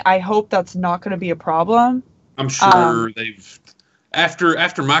overheating. I hope that's not going to be a problem. I'm sure after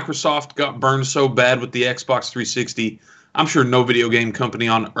Microsoft got burned so bad with the Xbox 360, I'm sure no video game company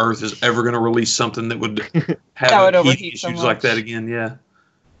on earth is ever going to release something that would have heating issues like that again. Yeah.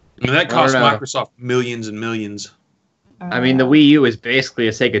 I mean, that cost Microsoft millions and millions. I mean, the Wii U is basically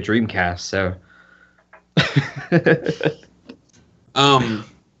a Sega Dreamcast, so.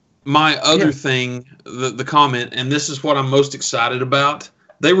 My other thing, the comment, and this is what I'm most excited about.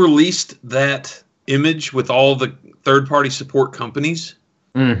 They released that image with all the third-party support companies,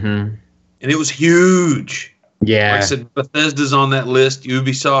 mm-hmm. and it was huge. Yeah. Like I said, Bethesda's on that list.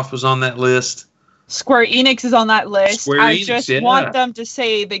 Ubisoft was on that list. Square Enix is on that list. I Enix, just want them to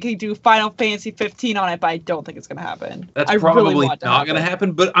say they could do Final Fantasy 15 on it, but I don't think it's going to happen. That's probably not going to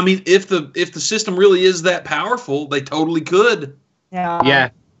happen. But I mean, if the system really is that powerful, they totally could. Yeah. Yeah.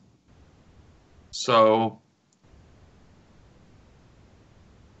 So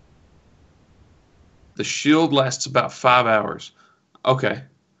the Shield lasts about 5 hours. Okay.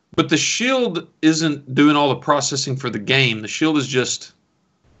 But the Shield isn't doing all the processing for the game. The Shield is just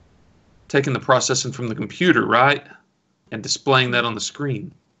taking the processing from the computer, right? And displaying that on the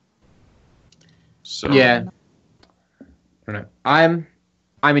screen. So yeah. I don't know.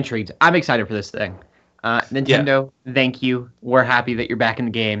 I'm intrigued. I'm excited for this thing. Nintendo, thank you. We're happy that you're back in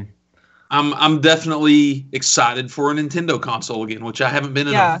the game. I'm definitely excited for a Nintendo console again, which I haven't been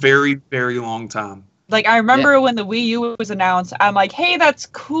in a very, very long time. Like, I remember when the Wii U was announced, I'm like, hey, that's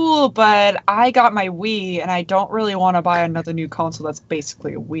cool, but I got my Wii, and I don't really want to buy another new console that's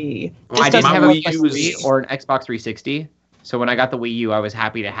basically a Wii. I didn't have a Wii or an Xbox 360, so when I got the Wii U, I was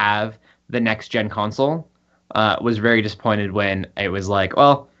happy to have the next-gen console. Was very disappointed when it was like,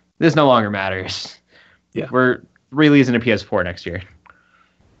 well, this no longer matters. Yeah. We're releasing a PS4 next year.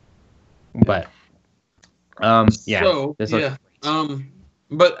 But, yeah. So,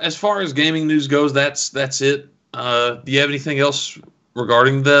 but as far as gaming news goes, that's it. Do you have anything else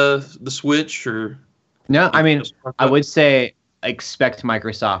regarding the Switch or? No, I mean, I would say expect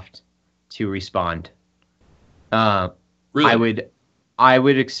Microsoft to respond. Really? I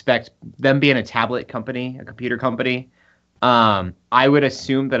would expect them being a tablet company, a computer company. I would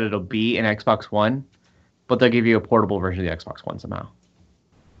assume that it'll be an Xbox One, but they'll give you a portable version of the Xbox One somehow.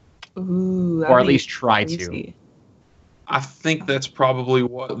 Ooh, or at least try to. I think that's probably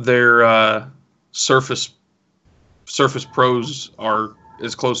what their Surface Pros are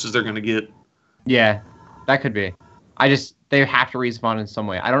as close as they're going to get. Yeah, that could be. They have to respawn in some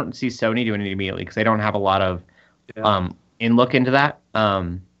way. I don't see Sony doing it immediately because they don't have a lot of look into that.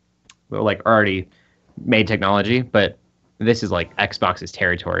 Like already made technology, but this is like Xbox's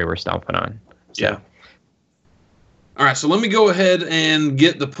territory we're stomping on. So. Yeah. All right, so let me go ahead and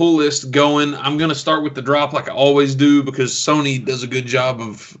get the pull list going. I'm going to start with the drop like I always do because Sony does a good job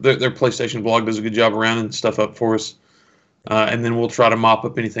of their PlayStation blog does a good job of rounding stuff up for us. And then we'll try to mop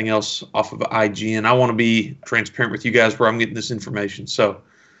up anything else off of IGN. I want to be transparent with you guys where I'm getting this information. So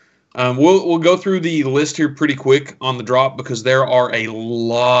we'll go through the list here pretty quick on the drop because there are a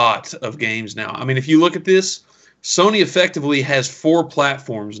lot of games now. I mean, if you look at this, Sony effectively has 4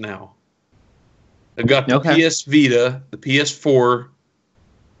 platforms now. They've got the PS Vita, the PS4.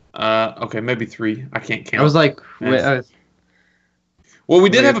 Maybe 3. I can't count. I was like, well, we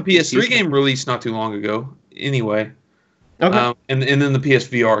did have a PS3 game released not too long ago. Anyway. Okay. And then the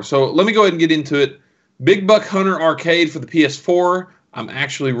PSVR. So let me go ahead and get into it. Big Buck Hunter Arcade for the PS4. I'm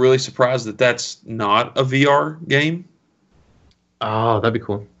actually really surprised that that's not a VR game. Oh, that'd be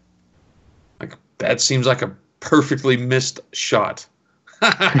cool. Like that seems like a perfectly missed shot.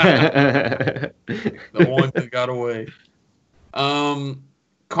 The one that got away.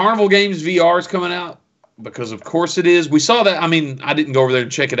 Carnival Games VR is coming out because of course it is. We saw that. I mean, I didn't go over there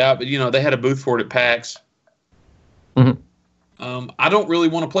and check it out, but they had a booth for it at PAX. Mm-hmm. I don't really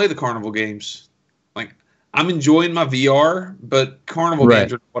want to play the Carnival games. Like, I'm enjoying my VR, but Carnival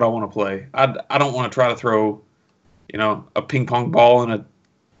games are what I want to play. I don't want to try to throw, a ping pong ball in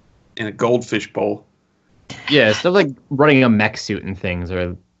a goldfish bowl. Yeah, stuff like running a mech suit and things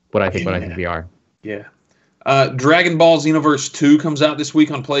are what I think when I think VR. Yeah. Dragon Ball Xenoverse 2 comes out this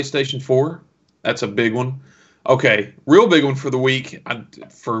week on PlayStation 4. That's a big one. Okay, real big one for the week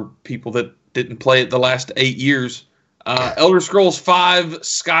for people that didn't play it the last 8 years. Elder Scrolls V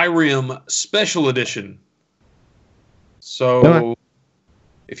Skyrim Special Edition. So,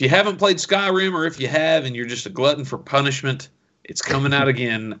 if you haven't played Skyrim, or if you have and you're just a glutton for punishment, it's coming out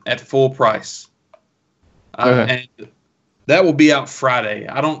again at full price. And that will be out Friday.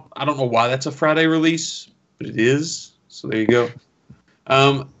 I don't know why that's a Friday release, but it is. So there you go.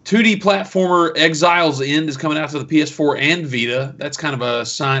 2D platformer Exile's End is coming out to the PS4 and Vita. That's kind of a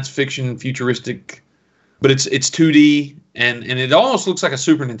science fiction futuristic, but it's 2D and it almost looks like a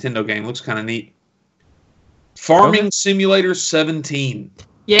Super Nintendo game. Looks kind of neat. Farming Simulator 17.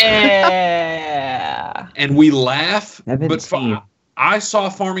 Yeah. And we laugh, 17. but I saw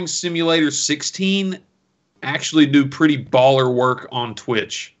Farming Simulator 16 actually do pretty baller work on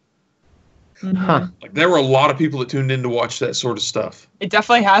Twitch. Huh. Like there were a lot of people that tuned in to watch that sort of stuff. It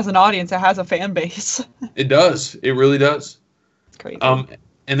definitely has an audience. It has a fan base. It does. It really does. It's crazy.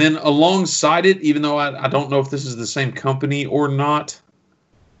 And then alongside it, even though I don't know if this is the same company or not,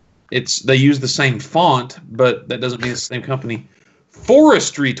 they use the same font, but that doesn't mean it's the same company.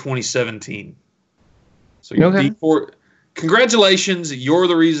 Forestry 2017. So congratulations, you're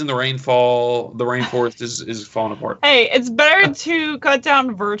the reason the rainforest is falling apart. Hey, it's better to cut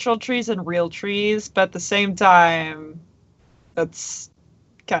down virtual trees than real trees, but at the same time, that's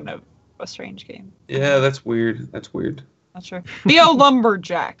kind of a strange game. Yeah, that's weird. Not sure. Be a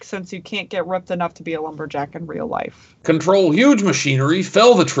lumberjack, since you can't get ripped enough to be a lumberjack in real life. Control huge machinery,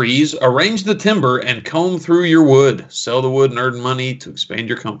 fell the trees, arrange the timber, and comb through your wood. Sell the wood and earn money to expand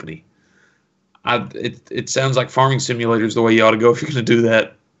your company. It sounds like Farming Simulator is the way you ought to go if you're going to do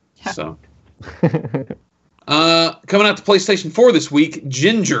that. Yeah. So, coming out to PlayStation 4 this week,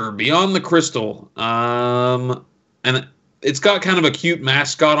 Ginger Beyond the Crystal. And it's got kind of a cute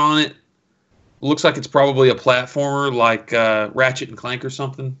mascot on it. Looks like it's probably a platformer like Ratchet and Clank or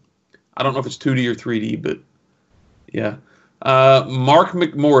something. I don't know if it's 2D or 3D, but yeah. Mark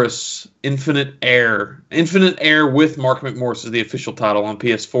McMorris, Infinite Air. Infinite Air with Mark McMorris is the official title on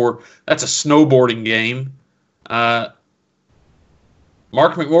PS4. That's a snowboarding game. Mark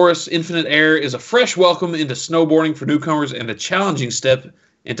McMorris, Infinite Air is a fresh welcome into snowboarding for newcomers and a challenging step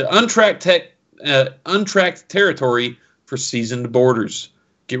into untracked territory for seasoned boarders.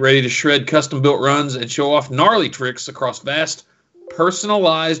 Get ready to shred custom-built runs and show off gnarly tricks across vast,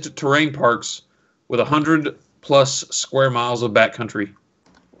 personalized terrain parks with 100-plus square miles of backcountry.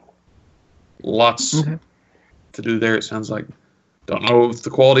 Lots to do there, it sounds like. Don't know if the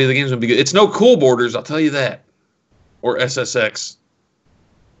quality of the game's going to be good. It's no Cool Borders, I'll tell you that. Or SSX.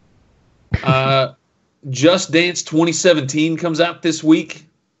 Just Dance 2017 comes out this week.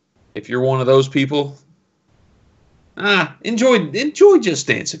 If you're one of those people, enjoy Just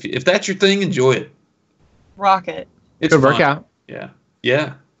Dance. If that's your thing, enjoy it. Rock it. It's good fun. workout.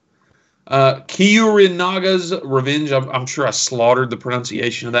 Yeah. Kiyorinaga's Revenge. I'm sure I slaughtered the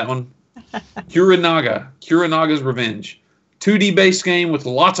pronunciation of that one. Kiyorinaga's Revenge. 2D based game with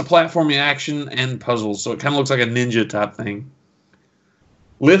lots of platforming action and puzzles, so it kind of looks like a ninja type thing.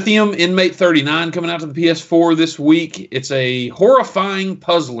 Lithium Inmate 39 coming out to the PS4 this week. It's a horrifying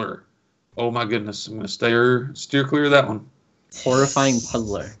puzzler. Oh my goodness, I'm going to steer clear of that one. Horrifying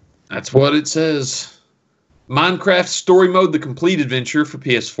puzzler. That's what it says. Minecraft Story Mode, the complete adventure for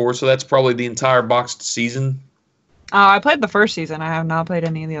PS4, so that's probably the entire boxed season. I played the first season. I have not played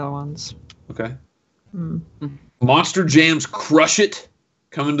any of the other ones. Okay. Monster Jam's Crush It,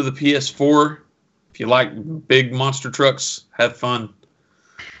 coming to the PS4. If you like big monster trucks, have fun.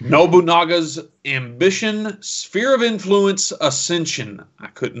 Nobunaga's Ambition, Sphere of Influence, Ascension. I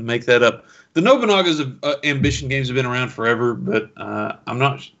couldn't make that up. The Nobunaga's Ambition games have been around forever, but I'm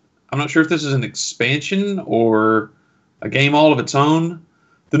not sure if this is an expansion or a game all of its own.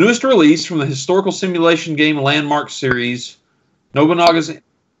 The newest release from the historical simulation game Landmark series, Nobunaga's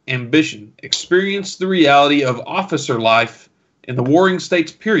Ambition. Experience the reality of officer life in the Warring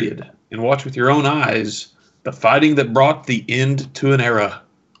States period and watch with your own eyes the fighting that brought the end to an era.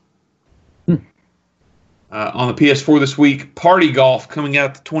 On the PS4 this week, Party Golf coming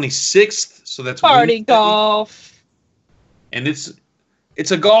out the 26th. So that's Party Wednesday. Golf. And it's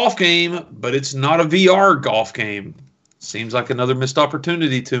a golf game, but it's not a VR golf game. Seems like another missed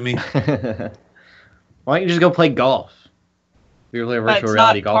opportunity to me. Why don't you just go play golf? You play a But virtual it's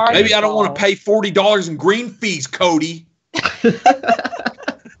reality not golf. party game. Maybe I don't want to pay $40 in green fees, Cody.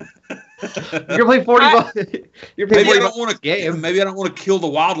 You're gonna play 40 bucks. You're paying Maybe I 40 don't want to. game. Maybe I don't want to kill the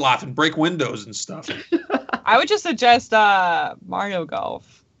wildlife and break windows and stuff. I would just suggest Mario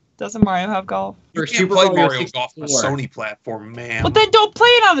Golf. Doesn't Mario have golf? You For can't Super play Mario Mario Golf on a 64. Sony platform, man. But then don't play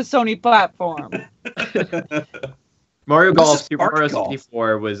it on the Sony platform. Mario This Golf is Super Party Mario Golf.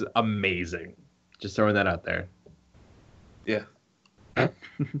 64 was amazing. Just throwing that out there. Yeah.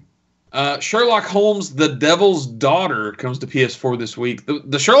 Sherlock Holmes: The Devil's Daughter comes to PS4 this week.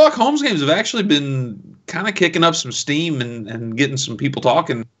 The Sherlock Holmes games have actually been kind of kicking up some steam and getting some people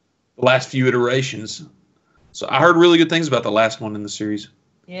talking the last few iterations. So I heard really good things about the last one in the series.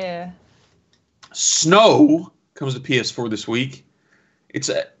 Yeah. Snow comes to PS4 this week. It's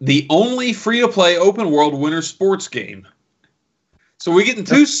the only free-to-play open-world winter sports game. So we're getting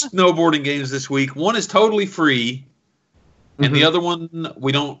two snowboarding games this week. One is totally free, and the other one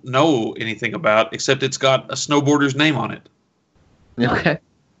we don't know anything about, except it's got a snowboarder's name on it. Okay.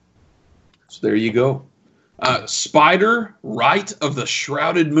 So there you go. Spider, Rite of the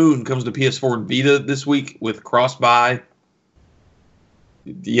Shrouded Moon comes to PS4 and Vita this week with cross-buy.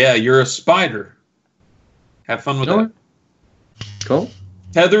 Yeah, you're a spider. Have fun with that. Cool.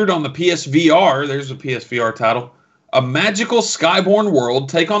 Tethered on the PSVR, there's a PSVR title. A magical skyborn world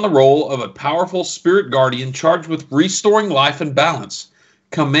take on the role of a powerful spirit guardian charged with restoring life and balance.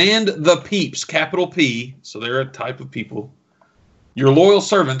 Command the peeps, capital P, so they're a type of people, your loyal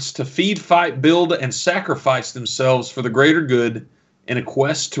servants to feed, fight, build, and sacrifice themselves for the greater good in a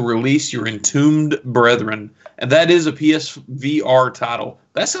quest to release your entombed brethren. And that is a PSVR title.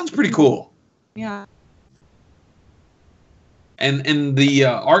 That sounds pretty cool. Yeah. And the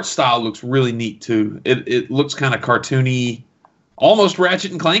art style looks really neat too. It looks kind of cartoony, almost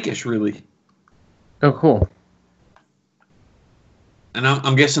Ratchet and Clankish, really. Oh, cool. And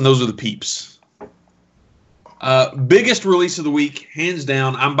I'm guessing those are the peeps. Biggest release of the week, hands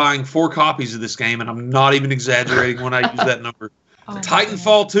down. I'm buying 4 copies of this game, and I'm not even exaggerating when I use that number. Oh,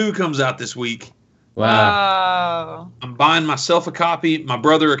 Titanfall 2 comes out this week. Wow. I'm buying myself a copy, my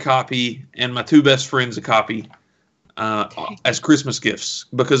brother a copy, and my 2 best friends a copy as Christmas gifts.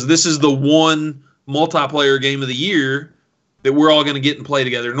 Because this is the one multiplayer game of the year that we're all going to get and play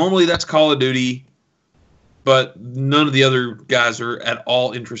together. Normally that's Call of Duty, but none of the other guys are at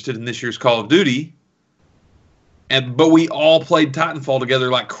all interested in this year's Call of Duty. But we all played Titanfall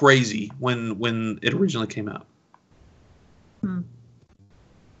together like crazy when it originally came out.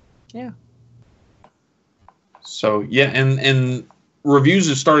 Yeah. So, yeah, and reviews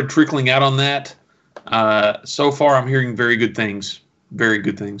have started trickling out on that. So far, I'm hearing very good things. Very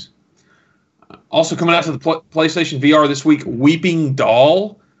good things. Also coming out to the PlayStation VR this week, Weeping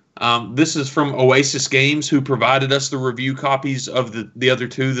Doll. This is from Oasis Games, who provided us the review copies of the other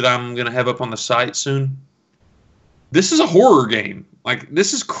 2 that I'm going to have up on the site soon. This is a horror game. Like,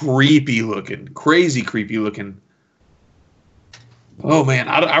 this is creepy looking. Crazy creepy looking. Oh, man,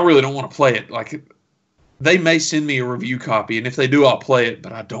 I really don't want to play it. Like, they may send me a review copy, and if they do, I'll play it,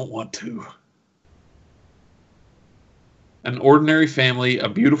 but I don't want to. An ordinary family, a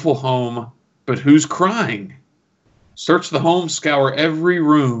beautiful home, but who's crying? Search the home, scour every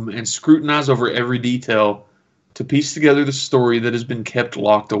room, and scrutinize over every detail to piece together the story that has been kept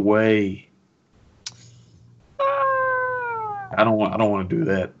locked away. I don't want to do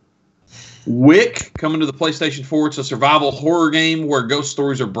that. Wick, coming to the PlayStation 4. It's a survival horror game where ghost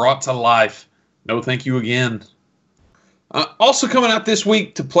stories are brought to life. No thank you again. Also coming out this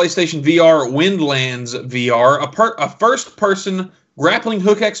week to PlayStation VR, Windlands VR, a first-person grappling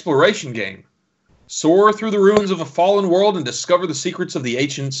hook exploration game. Soar through the ruins of a fallen world and discover the secrets of the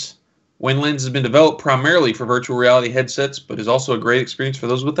ancients. Windlands has been developed primarily for virtual reality headsets, but is also a great experience for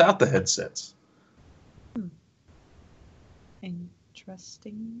those without the headsets.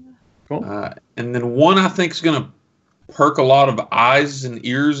 Interesting. Cool. And then one I think is going to perk a lot of eyes and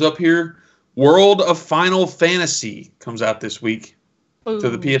ears up here. World of Final Fantasy comes out this week to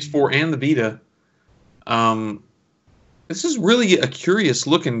the PS4 and the Vita. This is really a curious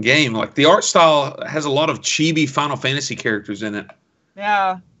looking game. Like, the art style has a lot of chibi Final Fantasy characters in it.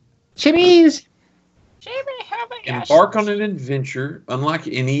 Yeah. Chimneys! Embark on an adventure unlike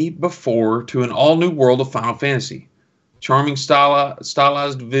any before to an all-new world of Final Fantasy. Charming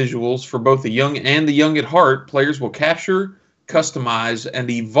stylized visuals for both the young and the young at heart. Players will capture, customize, and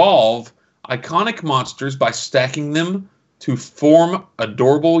evolve iconic monsters by stacking them to form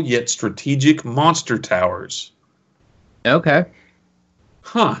adorable yet strategic monster towers. Okay.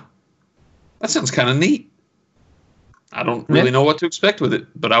 Huh. That sounds kind of neat. I don't really know what to expect with it,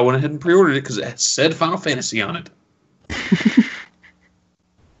 but I went ahead and pre-ordered it because it said Final Fantasy on it.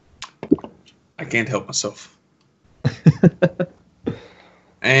 I can't help myself.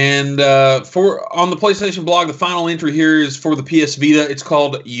 And on the PlayStation blog, the final entry here is for the PS Vita. It's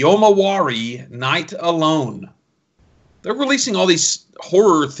called Yomawari Night Alone. They're releasing all these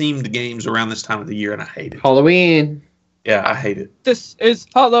horror-themed games around this time of the year, and I hate it. Halloween. Yeah, I hate it. This is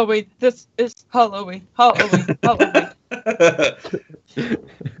Halloween. This is Halloween. Halloween. Halloween.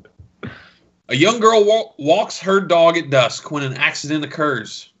 A young girl walks her dog at dusk when an accident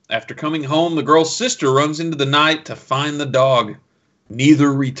occurs. After coming home, the girl's sister runs into the night to find the dog.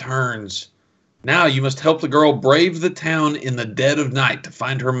 Neither returns. Now you must help the girl brave the town in the dead of night to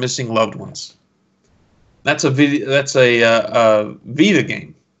find her missing loved ones. That's a Vita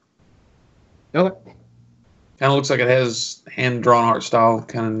game. Okay. Kind of looks like it has hand-drawn art style.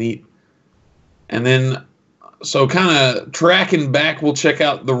 Kind of neat. And then, so kind of tracking back, we'll check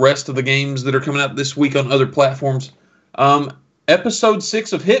out the rest of the games that are coming out this week on other platforms. Episode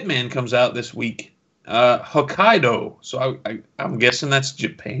 6 of Hitman comes out this week. Hokkaido. So I'm guessing that's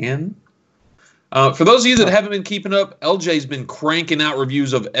Japan. For those of you that haven't been keeping up, LJ's been cranking out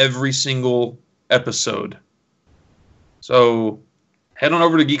reviews of every single episode. So head on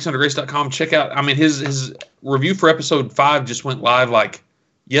over to geeksundergrace.com. Check out, I mean, his review for episode 5 just went live like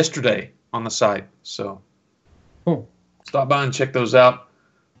yesterday on the site. So stop by and check those out.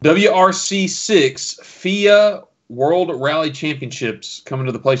 WRC 6 FIA World Rally Championships coming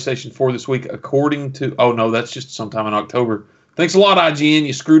to the PlayStation 4 this week, according to... Oh, no, that's just sometime in October. Thanks a lot, IGN.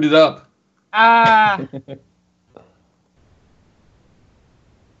 You screwed it up.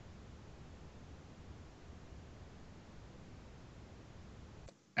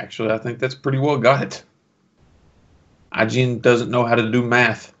 Actually, I think that's pretty well got it. IGN doesn't know how to do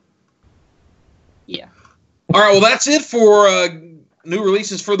math. Yeah. All right, well, that's it for new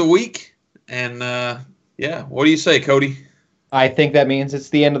releases for the week. And, yeah, what do you say, Cody? I think that means it's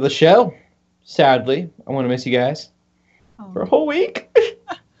the end of the show. Sadly, I want to miss you guys for a whole week.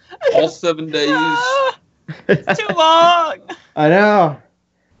 All 7 days. It's too long. I know.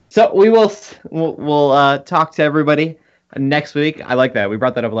 So we'll talk to everybody next week. I like that. We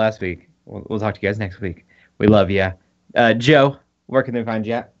brought that up last week. We'll talk to you guys next week. We love you. Joe, where can they find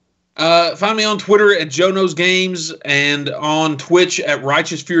you at? Find me on Twitter at Joe Knows Games and on Twitch at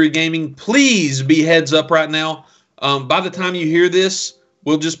Righteous Fury Gaming. Please be heads up right now. By the time you hear this,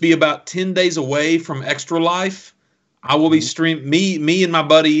 we'll just be about 10 days away from Extra Life. I will be me and my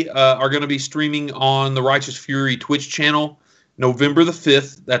buddy are going to be streaming on the Righteous Fury Twitch channel November the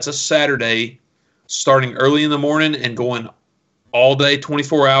 5th. That's a Saturday, starting early in the morning and going all day,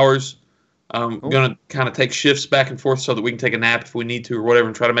 24 hours. I'm going to kind of take shifts back and forth so that we can take a nap if we need to or whatever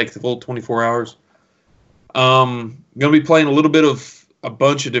and try to make it the full 24 hours. Going to be playing a little bit of a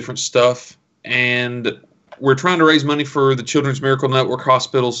bunch of different stuff, and we're trying to raise money for the Children's Miracle Network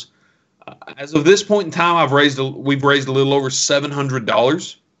hospitals. As of this point in time, we've raised a little over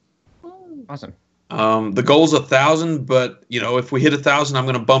 $700. Awesome. The goal's 1,000, but if we hit 1,000, I'm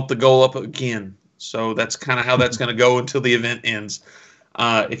going to bump the goal up again. So that's kind of how that's going to go until the event ends.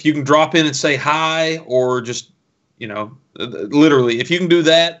 If you can drop in and say hi, or just literally, if you can do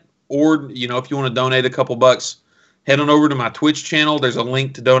that, or if you want to donate a couple bucks, head on over to my Twitch channel. There's a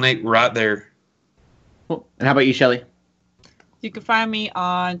link to donate right there. Cool. And how about you, Shelly? You can find me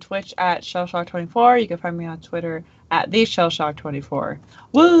on Twitch at Shellshock24. You can find me on Twitter at TheShellshock24.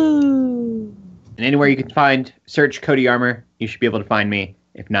 Woo! And anywhere you can search Cody Armor, you should be able to find me.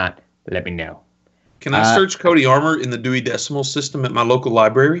 If not, let me know. Can I search Cody Armor in the Dewey Decimal System at my local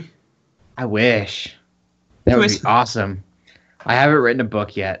library? I wish. That would be awesome. I haven't written a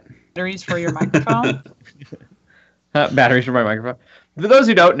book yet. Batteries for your microphone? Batteries for my microphone. For those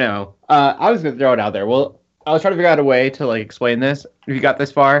who don't know, I was going to throw it out there. Well, I was trying to figure out a way to explain this. If you got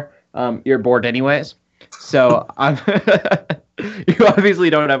this far, you're bored anyways. So you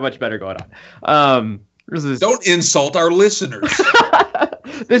obviously don't have much better going on. Don't insult our listeners.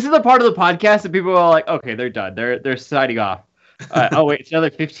 This is the part of the podcast that people are like, okay, they're done. They're signing off. Oh wait, it's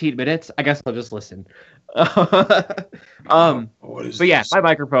another 15 minutes. I guess I'll just listen. But yeah, my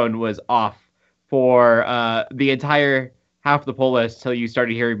microphone was off for the entire half of the poll list till you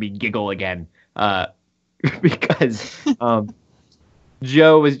started hearing me giggle again. Because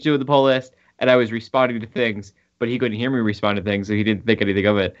Joe was doing the poll list and I was responding to things, but he couldn't hear me respond to things, so he didn't think anything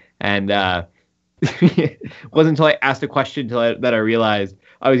of it. And it wasn't until I asked a question that I realized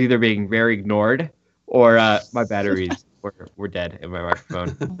I was either being very ignored or my batteries were dead in my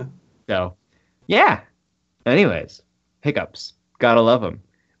microphone. So, yeah. Anyways, hiccups. Gotta love them.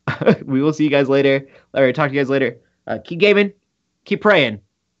 We will see you guys later. Larry, talk to you guys later. Keep gaming, keep praying,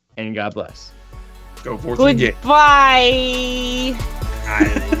 and God bless. Go forth and get. Goodbye.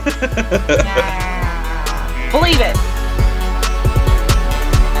 Believe it.